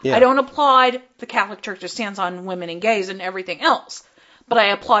this. Yeah. I don't applaud the Catholic Church that stands on women and gays and everything else, but I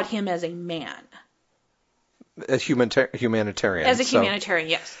applaud him as a man. A humanitarian. As a humanitarian,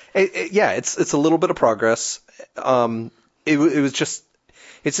 yes. It's a little bit of progress. It was just,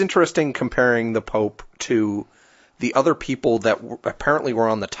 it's interesting comparing the Pope to the other people that apparently were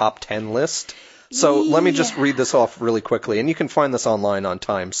on the top 10 list. So let me just read this off really quickly, and you can find this online on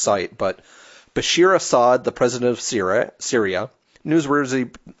Time's site. But Bashir Assad, the president of Syria, newsworthy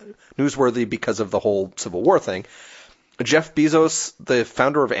because of the whole civil war thing. Jeff Bezos, the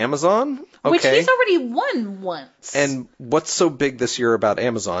founder of Amazon. Okay. Which he's already won once. And what's so big this year about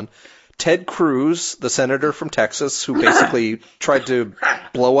Amazon? Ted Cruz, the senator from Texas, who basically tried to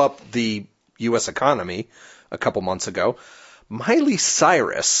blow up the U.S. economy a couple months ago. Miley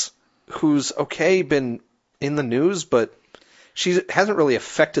Cyrus, who's, been in the news, but she hasn't really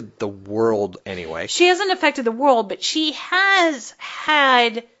affected the world anyway. She hasn't affected the world, but she has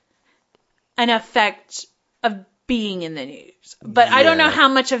had an effect of being in the news. But I don't know how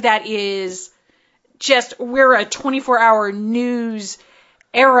much of that is just we're a 24-hour news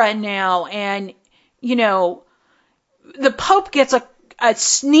era now, and, the Pope gets a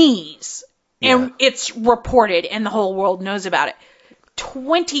sneeze, and it's reported, and the whole world knows about it.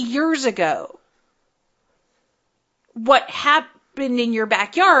 20 years ago, what happened in your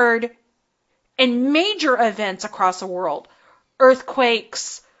backyard and major events across the world,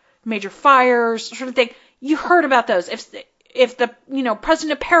 earthquakes, major fires, sort of thing, you heard about those. If the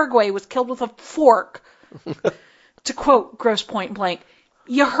president of Paraguay was killed with a fork, to quote Grosse Point Blank,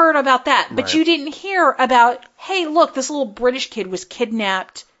 you heard about that. But you didn't hear about, hey, look, this little British kid was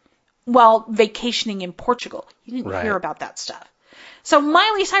kidnapped while vacationing in Portugal. You didn't hear about that stuff. So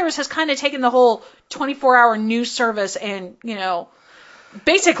Miley Cyrus has kind of taken the whole 24-hour news service and,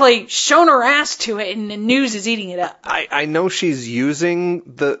 basically shown her ass to it, and the news is eating it up. I know she's using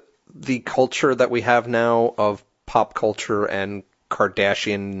the culture that we have now of pop culture and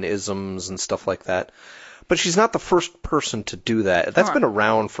Kardashianisms and stuff like that. But she's not the first person to do that. That's been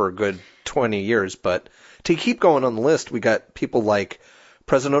around for a good 20 years. But to keep going on the list, we got people like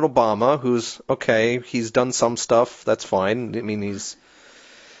President Obama, who's, he's done some stuff. That's fine. I mean, he's,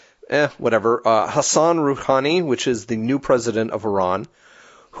 whatever. Hassan Rouhani, which is the new president of Iran,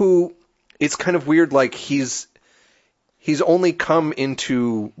 who, it's kind of weird, like he's only come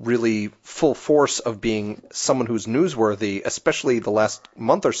into really full force of being someone who's newsworthy, especially the last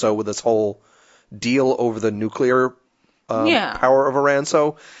month or so with this whole deal over the nuclear power of Iran.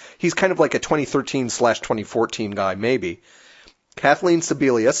 So he's kind of like a 2013/2014 guy, maybe. Kathleen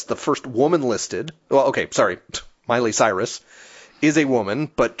Sebelius, the first woman listed. Well, Miley Cyrus is a woman,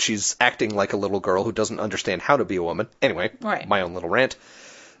 but she's acting like a little girl who doesn't understand how to be a woman. Anyway, my own little rant.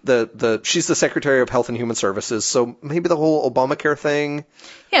 She's the Secretary of Health and Human Services, so maybe the whole Obamacare thing.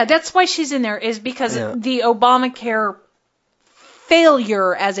 Yeah, that's why she's in there, is because the Obamacare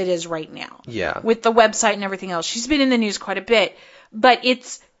failure as it is right now. Yeah. With the website and everything else. She's been in the news quite a bit, but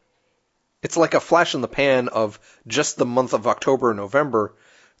it's like a flash in the pan of just the month of October and November.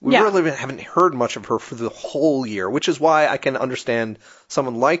 We really haven't heard much of her for the whole year, which is why I can understand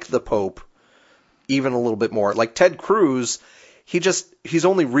someone like the Pope even a little bit more. Like Ted Cruz, he's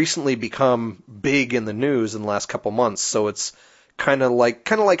only recently become big in the news in the last couple months, so it's kind of like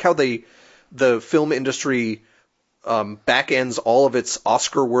how the film industry back ends all of its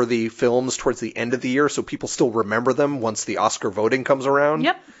Oscar-worthy films towards the end of the year, so people still remember them once the Oscar voting comes around.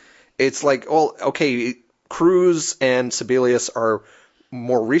 Yep. It's like, Cruz and Sebelius are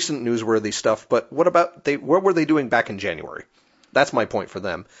more recent newsworthy stuff, but what were they doing back in January? That's my point for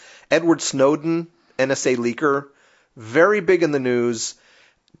them. Edward Snowden, NSA leaker, very big in the news,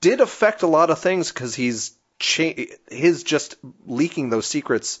 did affect a lot of things because his just leaking those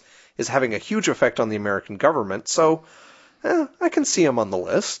secrets is having a huge effect on the American government. So I can see him on the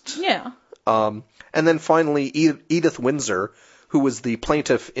list. Yeah. And then finally, Edith Windsor, who was the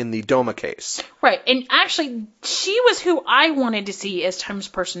plaintiff in the DOMA case. Right. And actually, she was who I wanted to see as Times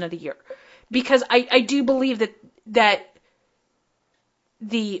Person of the Year. Because I do believe that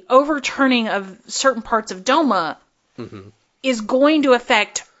the overturning of certain parts of DOMA is going to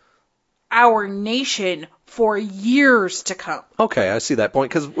affect our nation for years to come. Okay, I see that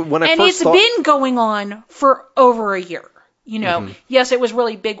point. Because when I and first it's been going on for over a year. Yes, it was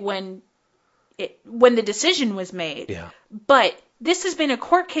really big when the decision was made. Yeah. But this has been a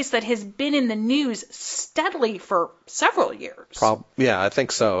court case that has been in the news steadily for several years. Yeah, I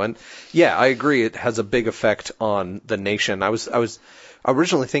think so. And yeah, I agree. It has a big effect on the nation. I was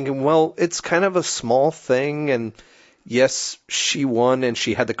originally thinking, well, it's kind of a small thing, and yes, she won and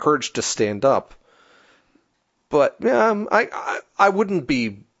she had the courage to stand up. But I wouldn't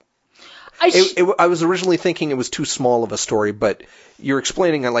be. I was originally thinking it was too small of a story, but you're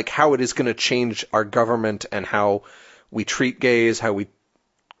explaining like how it is going to change our government and how we treat gays, how we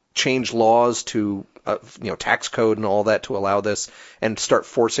change laws to tax code and all that to allow this, and start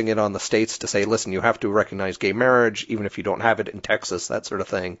forcing it on the states to say, listen, you have to recognize gay marriage even if you don't have it in Texas, that sort of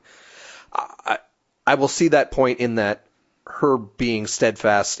thing. I will see that point in that her being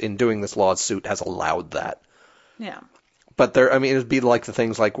steadfast in doing this lawsuit has allowed that. Yeah. But it would be like the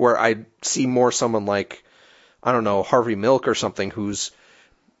things like where I see more someone like, I don't know, Harvey Milk or something who's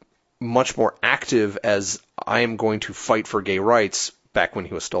much more active as I am going to fight for gay rights back when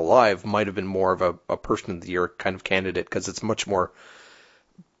he was still alive, might have been more of a person of the year kind of candidate because it's much more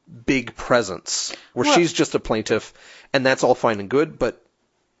big presence. Where she's just a plaintiff, and that's all fine and good, but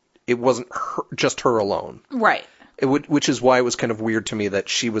it wasn't just her alone. Right. Which is why it was kind of weird to me that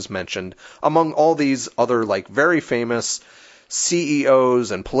she was mentioned among all these other like very famous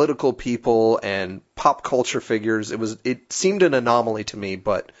CEOs and political people and pop culture figures. It seemed an anomaly to me,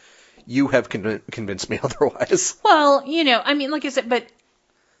 but you have convinced me otherwise. Well, like I said, but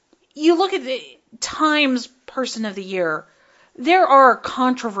you look at the Times Person of the Year, there are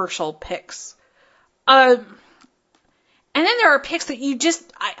controversial picks. And then there are picks that you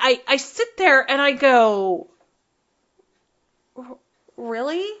just, I sit there and I go,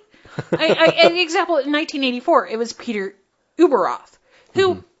 really? An example, in 1984, it was Peter Ueberroth,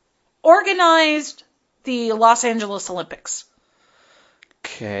 who organized the Los Angeles Olympics.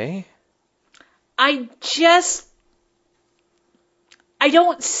 Okay. I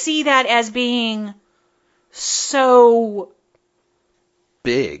don't see that as being so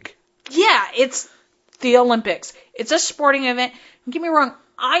big. Yeah, it's the Olympics. It's a sporting event. Don't get me wrong.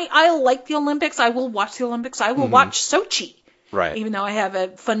 I like the Olympics. I will watch the Olympics. I will watch Sochi. Right. Even though I have a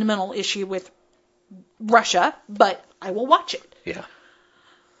fundamental issue with Russia, but I will watch it. Yeah.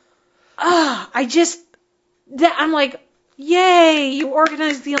 I'm like, yay, you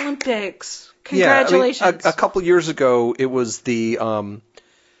organized the Olympics. Congratulations. Yeah, a couple years ago, it was the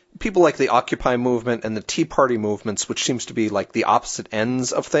people like the Occupy movement and the Tea Party movements, which seems to be like the opposite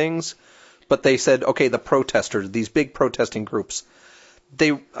ends of things. But they said, okay, the protesters, these big protesting groups,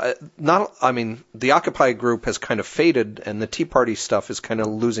 the Occupy group has kind of faded, and the Tea Party stuff is kind of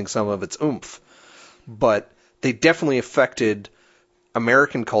losing some of its oomph. But they definitely affected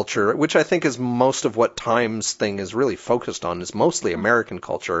American culture, which I think is most of what Times thing is really focused on, is mostly American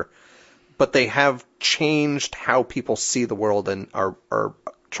culture. But they have changed how people see the world and are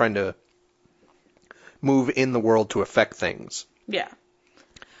trying to move in the world to affect things. Yeah.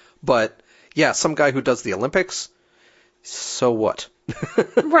 But, yeah, some guy who does the Olympics, so what?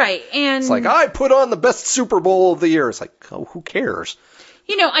 Right, and... It's like, I put on the best Super Bowl of the year. It's like, oh, who cares?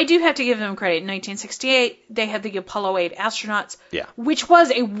 I do have to give them credit. In 1968, they had the Apollo 8 astronauts, yeah, which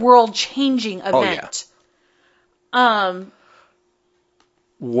was a world-changing event. Oh, yeah.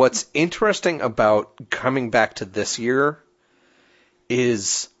 What's interesting about coming back to this year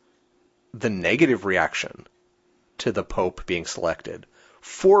is the negative reaction to the Pope being selected.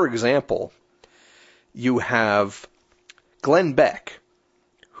 For example, you have Glenn Beck,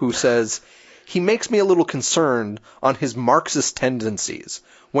 who says, he makes me a little concerned on his Marxist tendencies.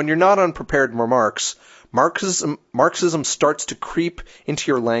 When you're not on prepared remarks, Marxism starts to creep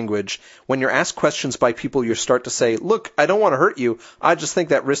into your language. When you're asked questions by people, you start to say, look, I don't want to hurt you. I just think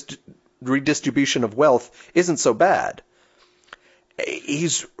that redistribution of wealth isn't so bad.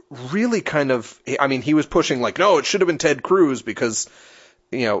 He's really kind of, he was pushing like, no, it should have been Ted Cruz because,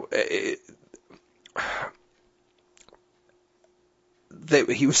 he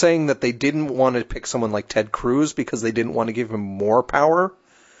was saying that they didn't want to pick someone like Ted Cruz because they didn't want to give him more power.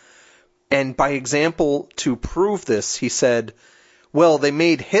 And by example, to prove this, he said, well, they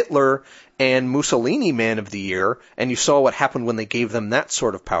made Hitler and Mussolini Man of the Year, and you saw what happened when they gave them that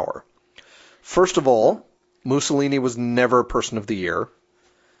sort of power. First of all, Mussolini was never Person of the Year.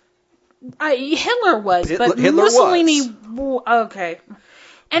 Hitler was, but Hitler Mussolini... was. Okay.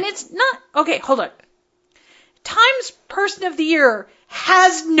 And it's not... Okay, hold on. Times Person of the Year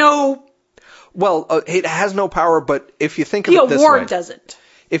has no... Well, it has no power, but if you think of it this way... The award doesn't.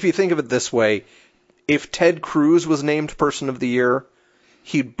 If you think of it this way, if Ted Cruz was named Person of the Year,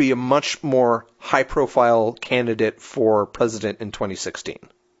 he'd be a much more high-profile candidate for president in 2016.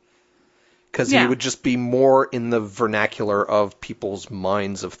 Because he would just be more in the vernacular of people's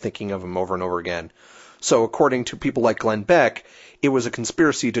minds of thinking of him over and over again. So according to people like Glenn Beck, it was a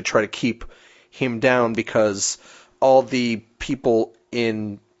conspiracy to try to keep him down because all the people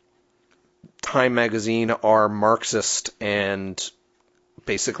in Time magazine are Marxist and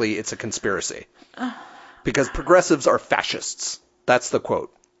basically it's a conspiracy. Because progressives are fascists. That's the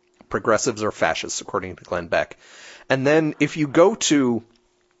quote. Progressives are fascists, according to Glenn Beck. And then if you go to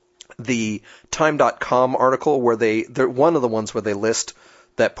the Time.com article, where they're one of the ones where they list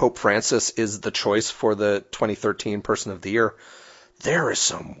that Pope Francis is the choice for the 2013 Person of the Year, there is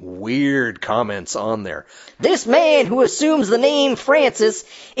some weird comments on there. This man who assumes the name Francis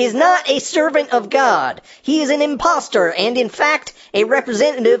is not a servant of God. He is an impostor and, in fact, a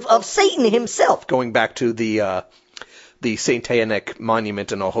representative of Satan himself. Going back to the Satanic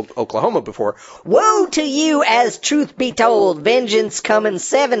monument in Oklahoma before. Woe to you, as truth be told, vengeance coming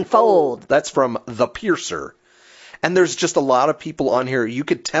sevenfold. That's from The Piercer. And there's just a lot of people on here. You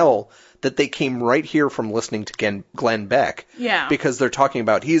could tell that they came right here from listening to Glenn Beck. Yeah. Because they're talking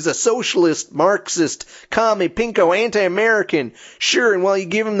about, he's a socialist, Marxist, commie, pinko, anti-American. Sure, and well, you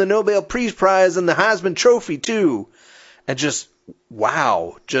give him the Nobel Peace Prize and the Heisman Trophy, too. And just,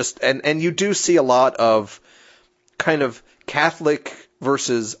 wow. And you do see a lot of kind of Catholic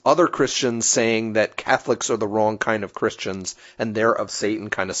versus other Christians saying that Catholics are the wrong kind of Christians and they're of Satan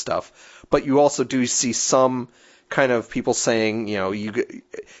kind of stuff. But you also do see some kind of people saying,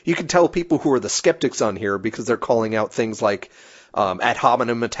 you can tell people who are the skeptics on here because they're calling out things like ad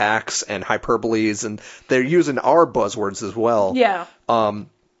hominem attacks and hyperboles, and they're using our buzzwords as well. Yeah.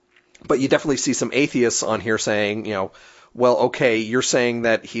 But you definitely see some atheists on here saying, well, okay, you're saying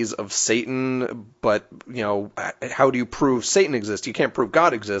that he's of Satan, but, how do you prove Satan exists? You can't prove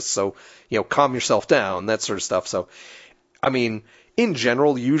God exists, so, calm yourself down, that sort of stuff. So, I mean, in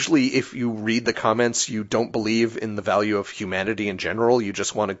general, usually if you read the comments, you don't believe in the value of humanity in general. You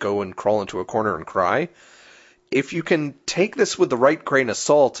just want to go and crawl into a corner and cry. If you can take this with the right grain of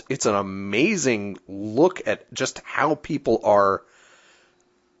salt, it's an amazing look at just how people are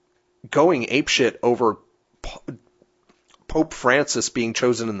going apeshit over Pope Francis being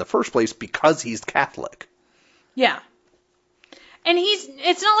chosen in the first place because he's Catholic. Yeah. And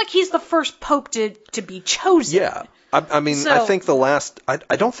it's not like he's the first pope to be chosen. Yeah. I mean, I think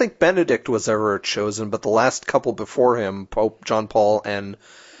I don't think Benedict was ever chosen, but the last couple before him, Pope John Paul and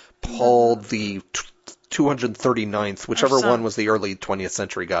Paul the 239th, whichever one was the early 20th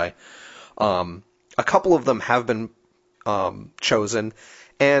century guy, a couple of them have been chosen.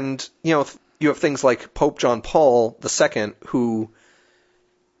 And, you have things like Pope John Paul II, who,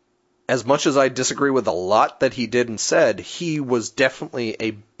 as much as I disagree with a lot that he did and said, he was definitely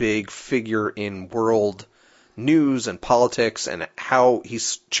a big figure in world news and politics and how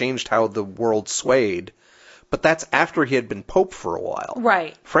he's changed how the world swayed. But that's after he had been Pope for a while.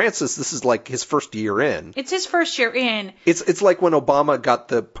 Right. Francis, this is like his first year in. It's his first year in. It's like when Obama got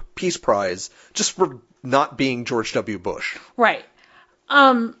the Peace Prize just for not being George W. Bush. Right.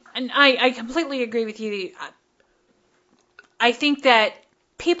 And I completely agree with you. I think that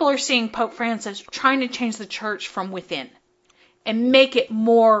people are seeing Pope Francis trying to change the church from within and make it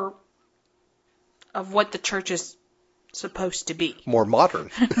more of what the church is supposed to be. More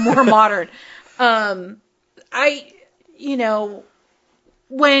modern. More modern.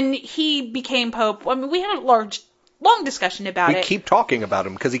 When he became Pope, I mean, we had a long discussion about it. We keep talking about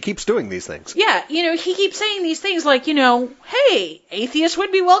him because he keeps doing these things. Yeah, he keeps saying these things like, hey, atheists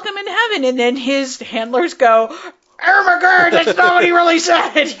would be welcome in heaven. And then his handlers go, oh my God, that's not what he really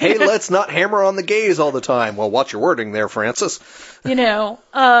said. Hey, let's not hammer on the gays all the time. Well, watch your wording there, Francis.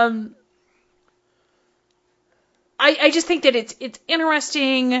 I just think that it's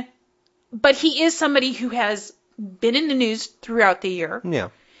interesting, but he is somebody who has been in the news throughout the year. Yeah.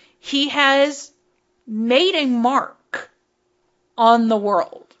 He has made a mark on the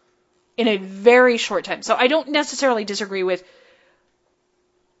world in a very short time. So I don't necessarily disagree with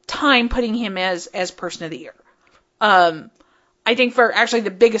Time putting him as Person of the Year. I think for actually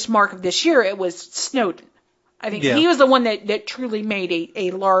the biggest mark of this year, it was Snowden. I think he was the one that truly made a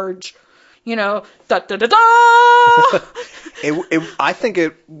large, da da da da. I think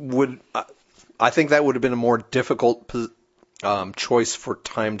that would have been a more difficult choice for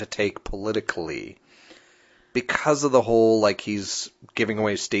Time to take politically because of the whole, he's giving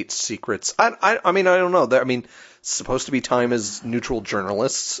away state secrets. I mean, I don't know. I mean, it's supposed to be Time as neutral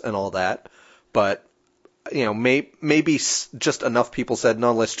journalists and all that, but, maybe just enough people said,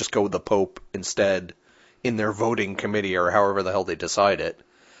 no, let's just go with the Pope instead in their voting committee or however the hell they decide it,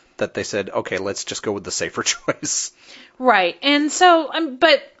 that they said, okay, let's just go with the safer choice. Right. And so,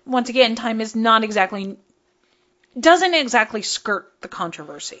 but once again, Time is doesn't exactly skirt the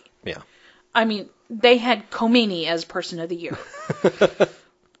controversy. Yeah. I mean, they had Khomeini as Person of the Year.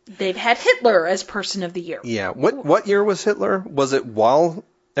 They've had Hitler as Person of the Year. Yeah. What year was Hitler? Was it while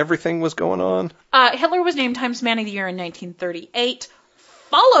everything was going on? Hitler was named Times Man of the Year in 1938,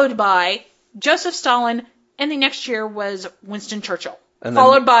 followed by Joseph Stalin, and the next year was Winston Churchill, And then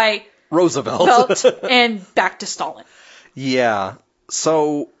followed by Roosevelt. Belt and back to Stalin. Yeah.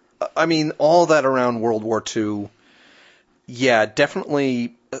 So, I mean, all that around World War II, yeah,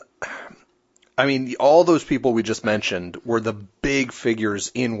 definitely. I mean, all those people we just mentioned were the big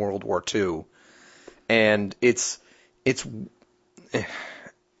figures in World War II. And it's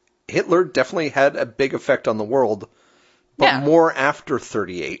Hitler definitely had a big effect on the world, but more after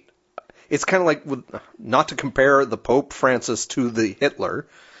 38. It's kind of like, not to compare the Pope Francis to the Hitler,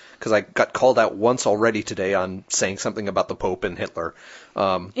 because I got called out once already today on saying something about the Pope and Hitler.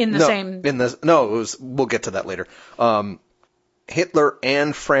 We'll get to that later. Hitler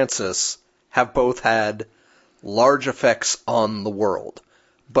and Francis have both had large effects on the world,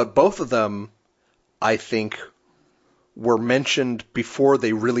 but both of them, I think, were mentioned before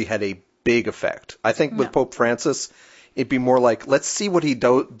they really had a big effect. I think with Pope Francis, it'd be more like, let's see what he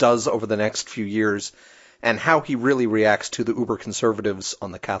does over the next few years and how he really reacts to the uber conservatives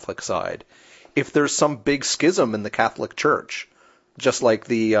on the Catholic side. If there's some big schism in the Catholic Church, just like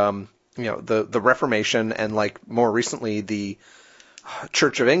the Reformation and like more recently the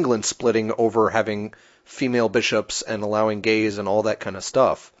Church of England splitting over having female bishops and allowing gays and all that kind of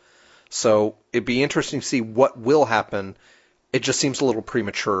stuff. So it'd be interesting to see what will happen. It just seems a little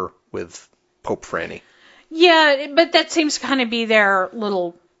premature with Pope Franny. Yeah, but that seems to kind of be their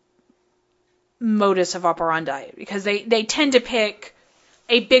little modus of operandi, because they tend to pick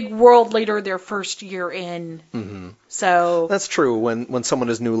a big world leader their first year in. Mm-hmm. So that's true when someone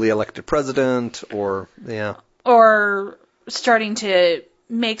is newly elected president or starting to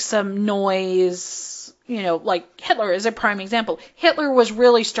make some noise, like Hitler is a prime example. Hitler was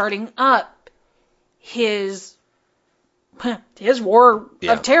really starting up his war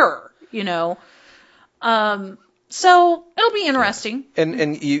of terror, So it'll be interesting.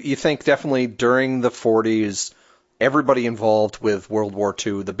 And you think definitely during the 40s, everybody involved with World War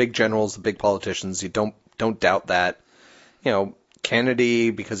II, the big generals, the big politicians, you don't doubt that.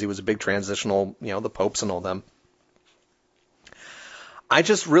 Kennedy, because he was a big transitional, the popes and all them. I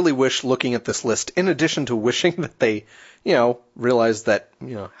just really wish, looking at this list, in addition to wishing that they, realized that,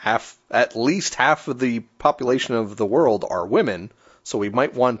 at least half of the population of the world are women, so we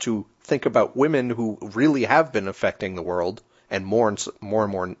might want to think about women who really have been affecting the world, and more and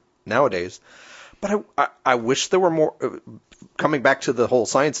more nowadays. But I wish there were more, coming back to the whole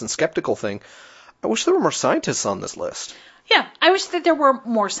science and skeptical thing, I wish there were more scientists on this list. Yeah, I wish that there were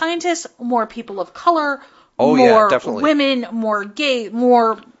more scientists, more people of color, more women, more gay,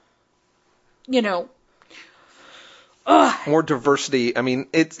 more, more diversity. I mean,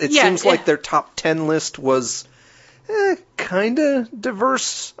 it seems like their top 10 list was kind of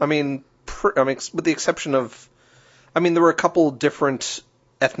diverse. I mean, with the exception of, there were a couple different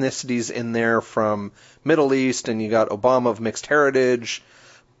ethnicities in there from Middle East, and you got Obama of mixed heritage,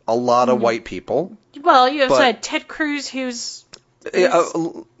 a lot of white people. Well, you also had Ted Cruz, who's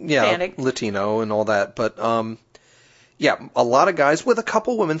Hispanic. Latino and all that. But, a lot of guys with a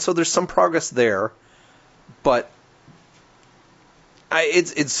couple women, so there's some progress there. But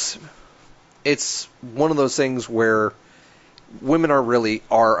it's one of those things where women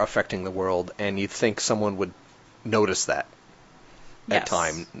are affecting the world, and you'd think someone would notice that at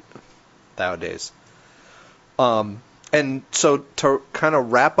time nowadays. And so to kind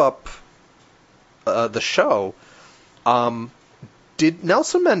of wrap up the show, did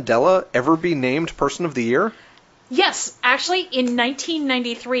Nelson Mandela ever be named Person of the Year? Yes, actually, in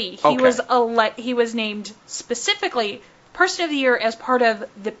 1993, he was named specifically Person of the Year as part of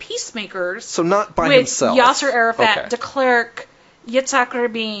the Peacemakers. So not by himself. With Yasser Arafat, de Klerk, Yitzhak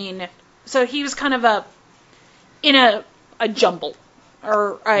Rabin. So he was kind of in a jumble.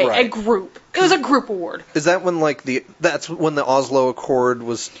 Or a group. It was a group award. Is that when that's when the Oslo Accord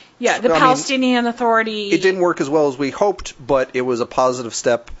was? Yeah, the Palestinian Authority. It didn't work as well as we hoped, but it was a positive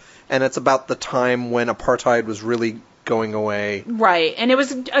step, and it's about the time when apartheid was really going away. Right, and it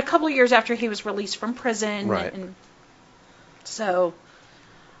was a couple of years after he was released from prison. Right. And so,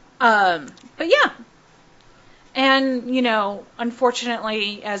 but yeah. And,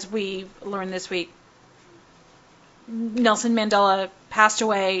 unfortunately, as we learned this week, Nelson Mandela passed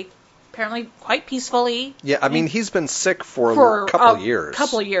away, apparently quite peacefully. Yeah, he's been sick for a couple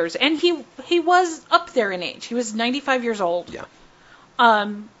of years. And he was up there in age. He was 95 years old. Yeah.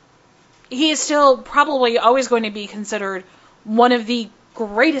 He is still probably always going to be considered one of the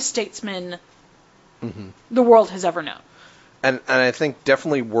greatest statesmen the world has ever known. And I think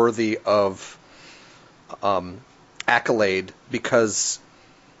definitely worthy of accolade, because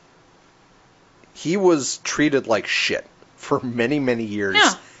he was treated like shit for many, many years.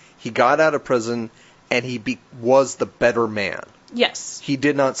 Yeah. He got out of prison, and he was the better man. Yes. He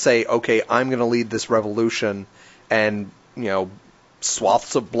did not say, okay, I'm going to lead this revolution, and,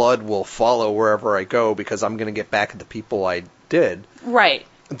 swaths of blood will follow wherever I go because I'm going to get back at the people I did. Right.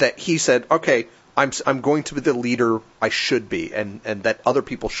 That he said, okay, I'm going to be the leader I should be, and that other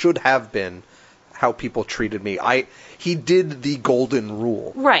people should have been how people treated me. He did the golden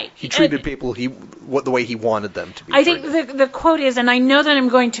rule. Right. He treated people the way he wanted them to be I treated. think the quote is, and I know that I'm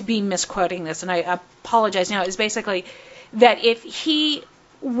going to be misquoting this, and I apologize now, is basically that if he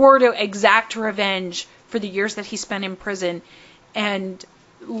were to exact revenge for the years that he spent in prison and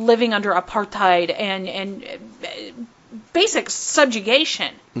living under apartheid and basic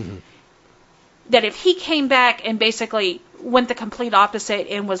subjugation, that if he came back and basically went the complete opposite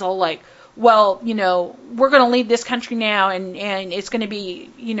and was all like, well, we're going to lead this country now and it's going to be,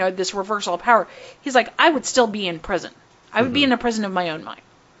 this reversal of power. He's like, I would still be in prison. I would be in a prison of my own mind.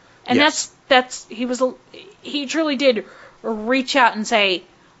 And Yes. he truly did reach out and say,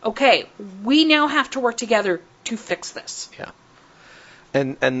 okay, we now have to work together to fix this. Yeah.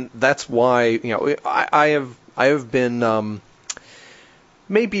 And that's why, I have been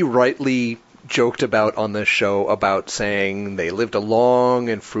maybe rightly joked about on this show about saying they lived a long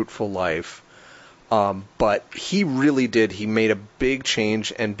and fruitful life. But he really did. He made a big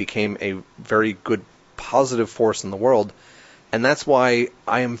change and became a very good, positive force in the world. And that's why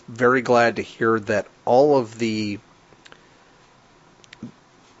I am very glad to hear that all of the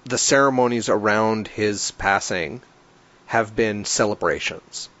ceremonies around his passing have been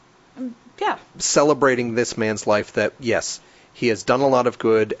celebrations. Yeah. Celebrating this man's life that, yes, he has done a lot of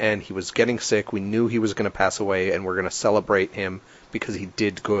good and he was getting sick. We knew he was going to pass away and we're going to celebrate him because he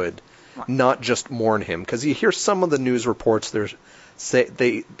did good, not just mourn him. Because you hear some of the news reports,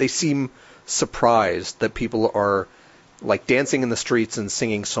 they seem surprised that people are like dancing in the streets and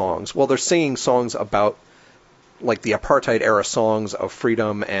singing songs. Well, they're singing songs about like the apartheid era songs of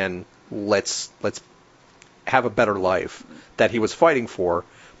freedom and let's have a better life that he was fighting for.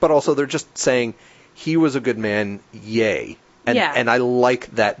 But also they're just saying he was a good man, yay. And I like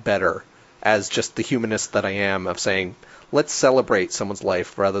that better as just the humanist that I am of saying, let's celebrate someone's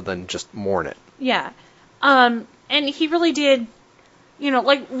life rather than just mourn it. Yeah. And he really did,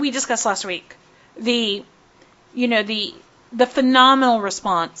 like we discussed last week, the phenomenal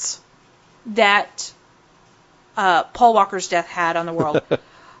response that Paul Walker's death had on the world.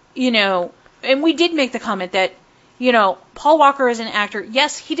 And we did make the comment that, Paul Walker is an actor.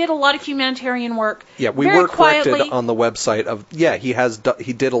 Yes, he did a lot of humanitarian work. Yeah, we very were corrected quietly on the website of,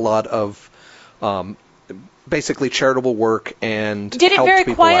 he did a lot of basically charitable work and did it helped very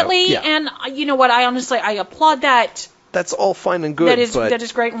people quietly. out. Yeah. And you know what? I applaud that. That's all fine and good, That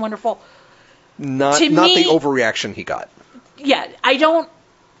is great and wonderful. not to the me- overreaction he got. Yeah, I don't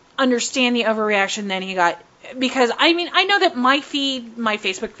understand the overreaction that he got because I know that my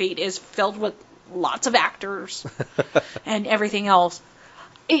Facebook feed is filled with lots of actors and everything else.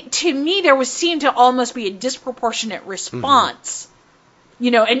 To me, there seemed to almost be a disproportionate response,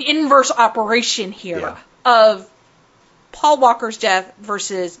 an inverse operation here of Paul Walker's death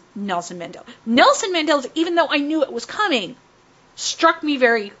versus Nelson Mandela. Nelson Mandela's, even though I knew it was coming, struck me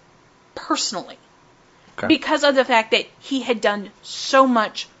very personally. Okay. Because of the fact that he had done so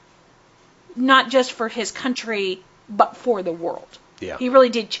much, not just for his country, but for the world. Yeah. He really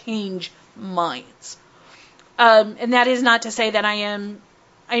did change minds. And that is not to say that I'm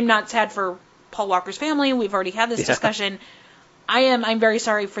not sad for Paul Walker's family. We've already had this discussion. I'm very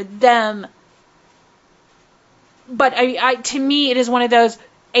sorry for them. But to me, it is one of those,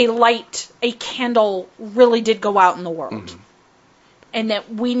 a candle really did go out in the world. Mm-hmm. And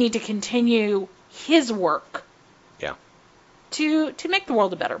that we need to continue his work. Yeah. To make the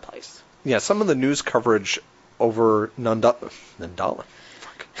world a better place. Yeah, some of the news coverage over Mandela.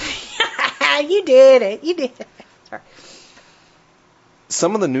 Fuck. You did it. Sorry.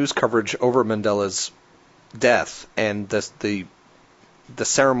 Some of the news coverage over Mandela's death and the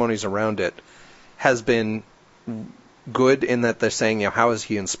ceremonies around it has been good in that they're saying, how has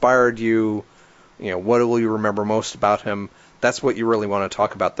he inspired you? What will you remember most about him? That's what you really want to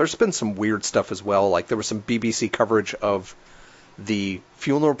talk about. There's been some weird stuff as well. Like there was some BBC coverage of the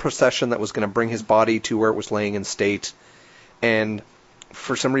funeral procession that was going to bring his body to where it was laying in state. And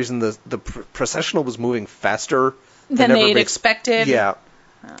for some reason, the processional was moving faster than they'd expected. Yeah.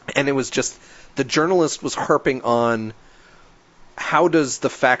 And it was just, the journalist was harping on how does the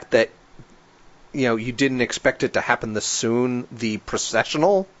fact that, you didn't expect it to happen this soon, the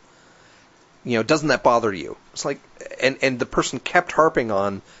processional, doesn't that bother you? It's like, and the person kept harping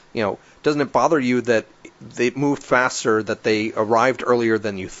on, doesn't it bother you that they moved faster, that they arrived earlier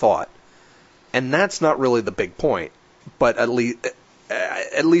than you thought? And that's not really the big point, but at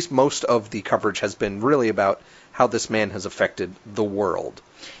least most of the coverage has been really about how this man has affected the world.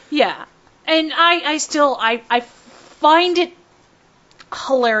 Yeah, and I find it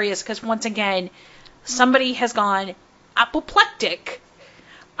hilarious because once again, somebody has gone apoplectic.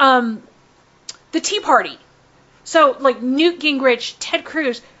 The Tea Party. So, like, Newt Gingrich, Ted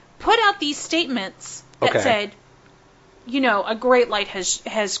Cruz put out these statements that said, a great light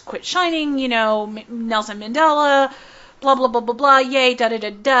has quit shining, Nelson Mandela, blah, blah, blah, blah, blah, yay,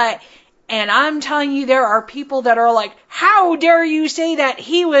 da-da-da-da. And I'm telling you, there are people that are like, how dare you say that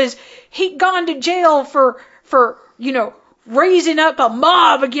he'd gone to jail for raising up a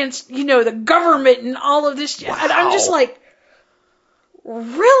mob against, the government and all of this. Wow. And I'm just like,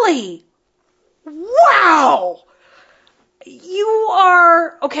 really? Wow! You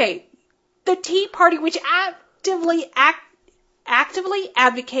are, okay, the Tea Party, which actively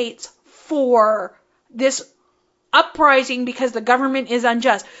advocates for this uprising because the government is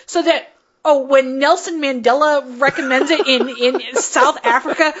unjust. So that, when Nelson Mandela recommends it in South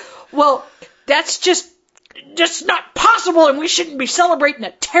Africa, well, that's just not possible and we shouldn't be celebrating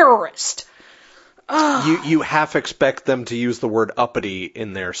a terrorist. You half expect them to use the word uppity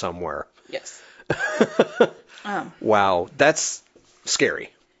in there somewhere. Yes. Wow, that's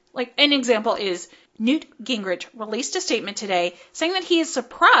scary. Like, an example is Newt Gingrich released a statement today saying that he is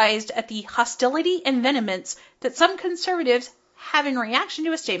surprised at the hostility and vehemence that some conservatives have in reaction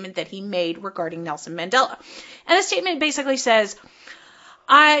to a statement that he made regarding Nelson Mandela. And the statement basically says,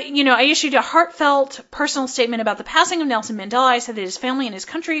 I issued a heartfelt personal statement about the passing of Nelson Mandela. I said that his family and his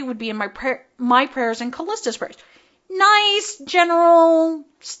country would be in my prayers and Callista's prayers. Nice general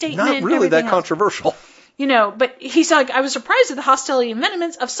statement. Not really that controversial. But he said, I was surprised at the hostility and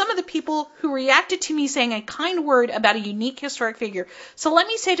vehemence of some of the people who reacted to me saying a kind word about a unique historic figure. So let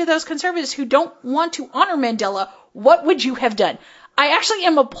me say to those conservatives who don't want to honor Mandela, what would you have done? I actually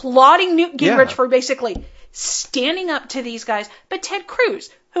am applauding Newt Gingrich for basically standing up to these guys. But Ted Cruz,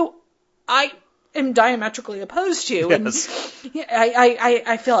 who I am diametrically opposed to, yes. And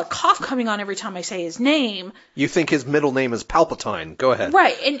I feel a cough coming on every time I say his name. You think his middle name is Palpatine. Go ahead.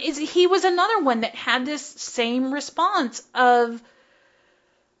 Right, and he was another one that had this same response of,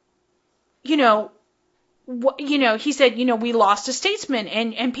 he said, we lost a statesman,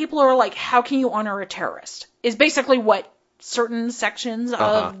 and people are like, how can you honor a terrorist? Is basically what certain sections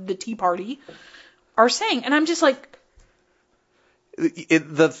of the Tea Party are saying. And I'm just like...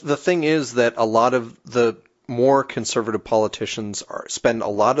 The thing is that a lot of the more conservative politicians spend a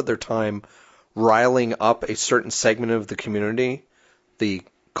lot of their time riling up a certain segment of the community, the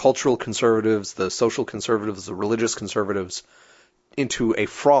cultural conservatives, the social conservatives, the religious conservatives, into a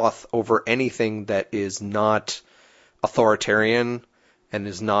froth over anything that is not authoritarian and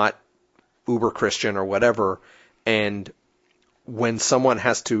is not uber Christian or whatever. And when someone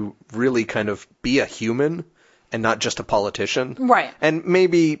has to really kind of be a human and not just a politician. Right. And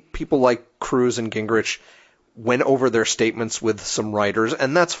maybe people like Cruz and Gingrich went over their statements with some writers,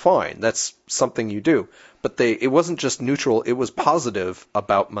 and that's fine. That's something you do. But it wasn't just neutral, it was positive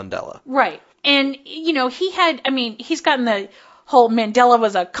about Mandela. Right. And, he's gotten the whole Mandela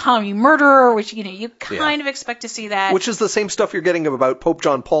was a commie murderer, which, you kind of expect to see that. Which is the same stuff you're getting about Pope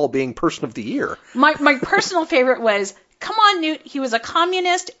John Paul being Person of the Year. My personal favorite was, come on, Newt, he was a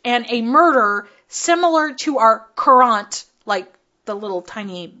communist and a murderer, similar to our current, like the little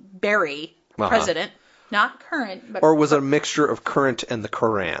tiny berry president. Not current, but... Or was it a mixture of current and the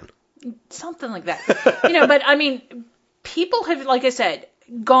Koran? Something like that. But, people have, like I said,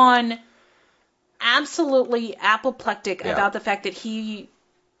 gone absolutely apoplectic about the fact that he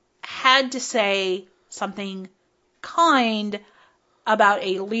had to say something kind about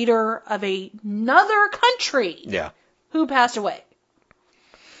a leader of another country who passed away.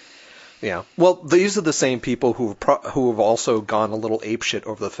 Yeah. Well, these are the same people who have also gone a little apeshit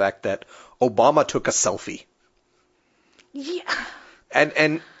over the fact that Obama took a selfie. Yeah.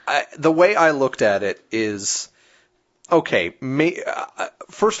 And the way I looked at it is, okay,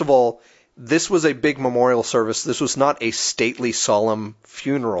 first of all, this was a big memorial service. This was not a stately, solemn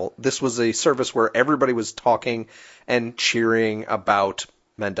funeral. This was a service where everybody was talking and cheering about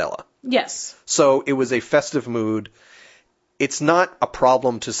Mandela. Yes. So it was a festive mood. It's not a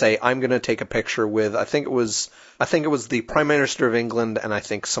problem to say, I'm going to take a picture with, I think it was the Prime Minister of England and I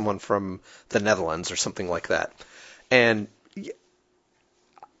think someone from the Netherlands or something like that. And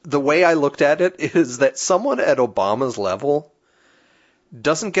the way I looked at it is that someone at Obama's level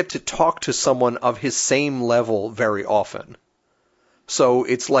doesn't get to talk to someone of his same level very often. So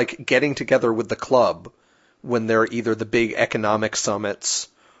it's like getting together with the club when they're either the big economic summits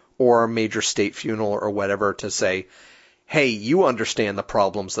or a major state funeral or whatever to say, hey, you understand the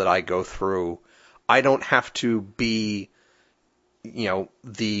problems that I go through. I don't have to be,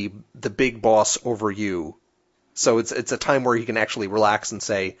 the big boss over you. So it's a time where he can actually relax and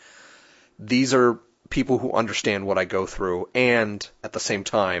say, these are people who understand what I go through, and at the same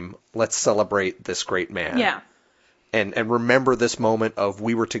time, let's celebrate this great man. Yeah. And remember this moment of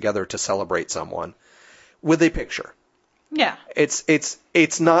we were together to celebrate someone with a picture. Yeah.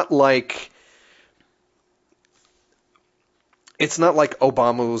 It's not like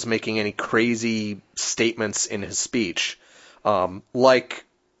Obama was making any crazy statements in his speech. Like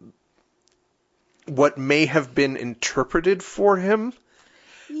what may have been interpreted for him.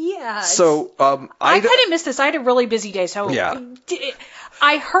 Yeah. So I kind of missed this. I had a really busy day, so yeah.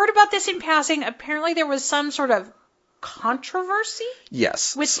 I heard about this in passing. Apparently, there was some sort of controversy.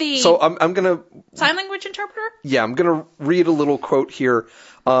 Yes. With the I'm gonna sign language interpreter. Yeah, I'm gonna read a little quote here.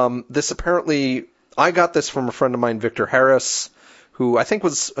 This apparently, I got this from a friend of mine, Victor Harris, who I think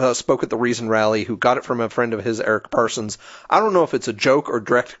spoke at the Reason Rally, who got it from a friend of his, Eric Parsons. I don't know if it's a joke or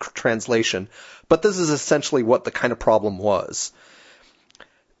direct translation, but this is essentially what the kind of problem was.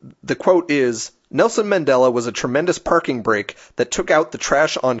 The quote is, Nelson Mandela was a tremendous parking brake that took out the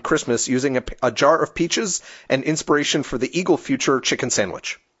trash on Christmas using a jar of peaches and inspiration for the Eagle Future chicken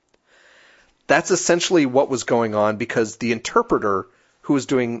sandwich. That's essentially what was going on because the interpreter who was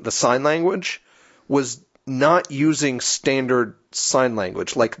doing the sign language was not using standard sign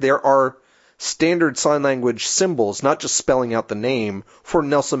language. Like there are standard sign language symbols, not just spelling out the name, for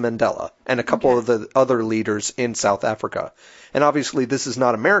Nelson Mandela and a couple of the other leaders in South Africa. And obviously this is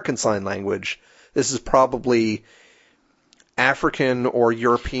not American Sign Language. This is probably African or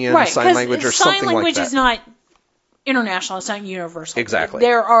European Sign Language or something like that. Sign language is not international. It's not universal. Exactly.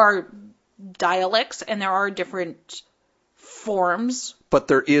 There are dialects and there are different forms. But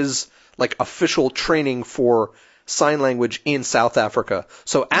there is like official training for sign language in South Africa.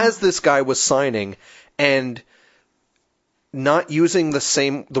 So as this guy was signing and not using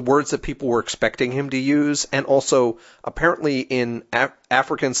the words that people were expecting him to use, and also apparently in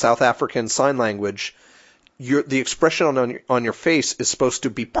South African Sign Language, the expression on your face is supposed to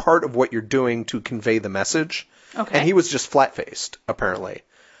be part of what you're doing to convey the message. Okay. And he was just flat-faced, apparently.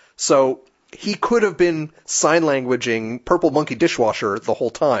 So he could have been sign languaging Purple Monkey Dishwasher the whole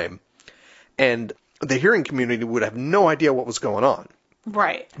time, and the hearing community would have no idea what was going on.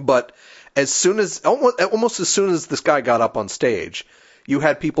 Right. But almost as soon as this guy got up on stage, you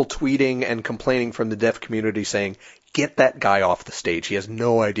had people tweeting and complaining from the deaf community saying, get that guy off the stage. He has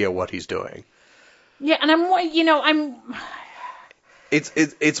no idea what he's doing. Yeah, and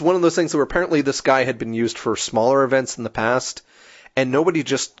It's one of those things where apparently this guy had been used for smaller events in the past, and nobody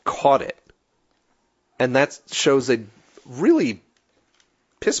just caught it. And that shows a really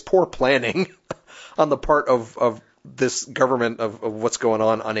piss-poor planning on the part of this government of what's going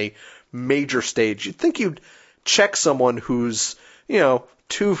on a major stage. You'd think you'd check someone who's,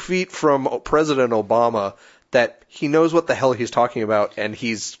 2 feet from President Obama, that he knows what the hell he's talking about and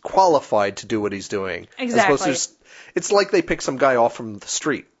he's qualified to do what he's doing. Exactly. It's like they pick some guy off from the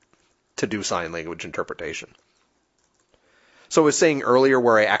street to do sign language interpretation. So I was saying earlier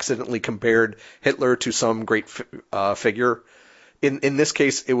where I accidentally compared Hitler to some great figure. In this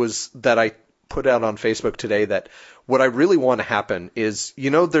case, it was that I put out on Facebook today that what I really want to happen is,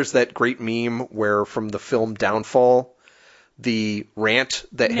 there's that great meme where from the film Downfall, the rant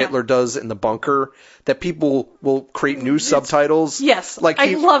that Hitler does in the bunker, that people will create new subtitles. Yes,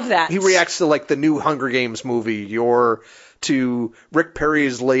 I love that. He reacts to like the new Hunger Games movie or to Rick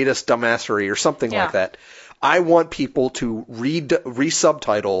Perry's latest dumbassery or something like that. I want people to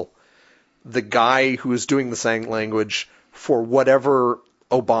re-subtitle the guy who is doing the sign language for whatever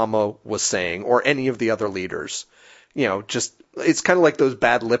Obama was saying or any of the other leaders. It's kind of like those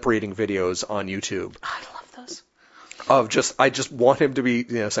bad lip reading videos on YouTube. I love those. I just want him to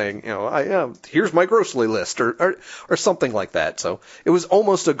be, saying, here's my grocery list or something like that. So it was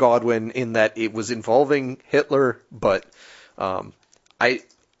almost a Godwin in that it was involving Hitler, but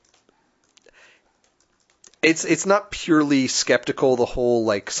it's not purely skeptical. The whole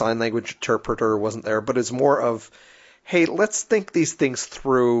like sign language interpreter wasn't there, but it's more of, hey, let's think these things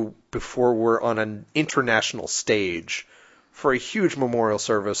through before we're on an international stage for a huge memorial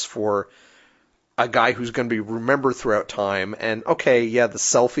service for a guy who's going to be remembered throughout time. And okay, the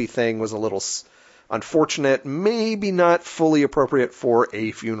selfie thing was a little unfortunate, maybe not fully appropriate for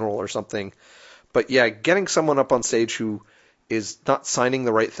a funeral or something. But getting someone up on stage who is not signing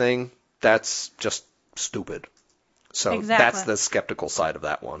the right thing, that's just stupid. So Exactly. That's the skeptical side of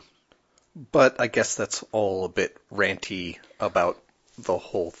that one. But I guess that's all a bit ranty about the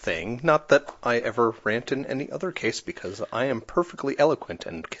whole thing. Not that I ever rant in any other case, because I am perfectly eloquent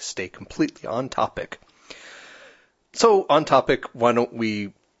and stay completely on topic. So, on topic, why don't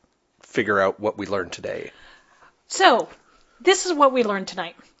we figure out what we learned today? So, this is what we learned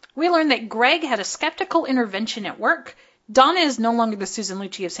tonight. We learned that Greg had a skeptical intervention at work. Donna is no longer the Susan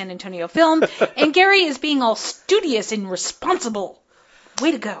Lucci of San Antonio Film. And Gary is being all studious and responsible.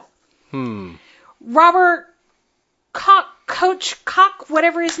 Way to go. Robert Coach,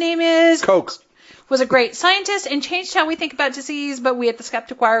 whatever his name is. Coke. Was a great scientist and changed how we think about disease, but we at the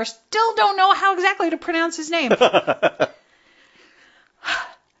Skeptic Wire still don't know how exactly to pronounce his name.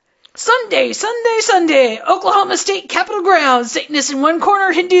 Sunday, Oklahoma State Capitol grounds, Satanists in one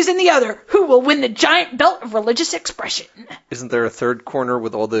corner, Hindus in the other. Who will win the giant belt of religious expression? Isn't there a third corner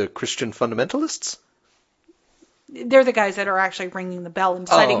with all the Christian fundamentalists? They're the guys that are actually ringing the bell and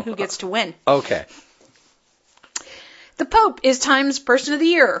deciding who gets to win. Okay. The Pope is Time's Person of the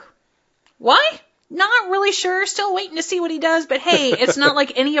Year. Why? Not really sure. Still waiting to see what he does. But hey, it's not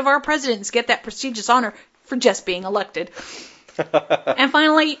like any of our presidents get that prestigious honor for just being elected. And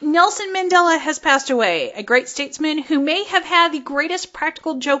finally, Nelson Mandela has passed away, a great statesman who may have had the greatest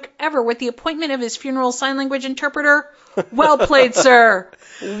practical joke ever with the appointment of his funeral sign language interpreter. Well played, sir.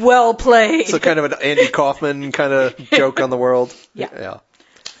 Well played. So kind of an Andy Kaufman kind of joke on the world. Yeah.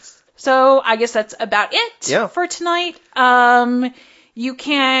 So I guess that's about it for tonight.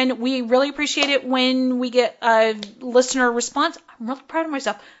 We really appreciate it when we get a listener response. I'm really proud of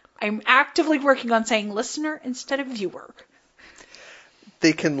myself. I'm actively working on saying listener instead of viewer.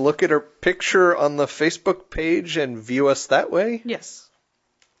 They can look at our picture on the Facebook page and view us that way? Yes.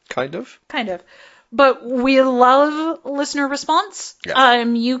 Kind of. But we love listener response. Yeah.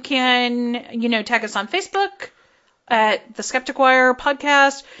 You can, tag us on Facebook at the Skeptic Wire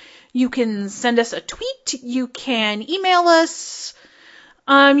podcast. You can send us a tweet. You can email us.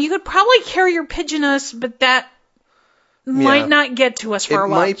 You could probably carrier pigeon us, but that might not get to us for a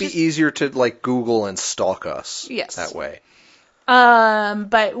while. It might be easier to Google and stalk us. Yes. That way.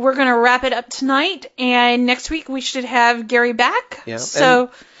 But we're going to wrap it up tonight, and next week we should have Gary back. Yeah. So,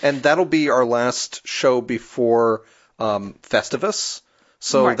 and that'll be our last show before Festivus.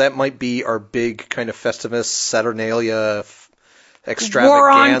 So that might be our big kind of Festivus Saturnalia extravaganza. War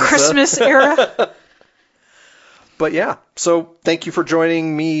on Christmas era. But yeah, so thank you for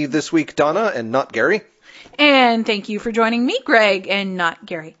joining me this week, Donna, and not Gary. And thank you for joining me, Greg, and not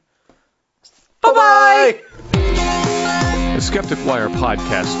Gary. Bye-bye! The Skeptic Wire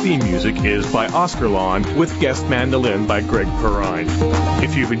podcast theme music is by Oscar Lawn with guest mandolin by Greg Perrine.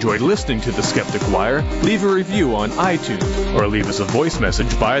 If you've enjoyed listening to The Skeptic Wire, leave a review on iTunes or leave us a voice message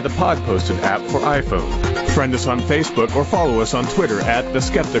via the Podposted app for iPhone. Friend us on Facebook or follow us on Twitter at The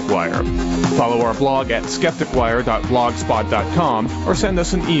Skeptic Wire. Follow our blog at skepticwire.blogspot.com or send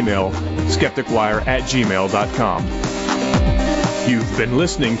us an email, skepticwire@gmail.com. You've been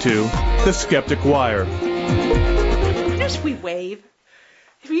listening to The Skeptic Wire. Notice we wave.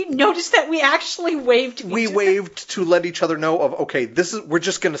 Have you noticed that we actually waved to each We other? waved to let each other know of, okay, we're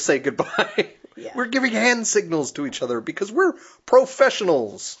just going to say goodbye. Yeah. We're giving hand signals to each other because we're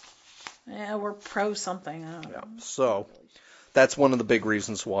professionals. Yeah, we're pro something. I don't know. So, that's one of the big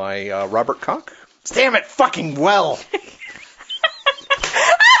reasons why Robert Koch. Damn it, fucking well!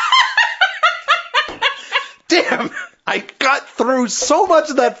 Damn! I got through so much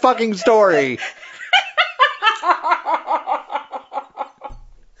of that fucking story!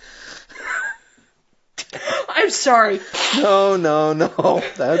 I'm sorry. No,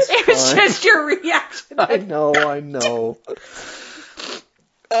 that's It was fine. just your reaction. I know.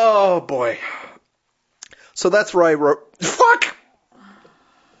 Oh, boy. So that's where I wrote...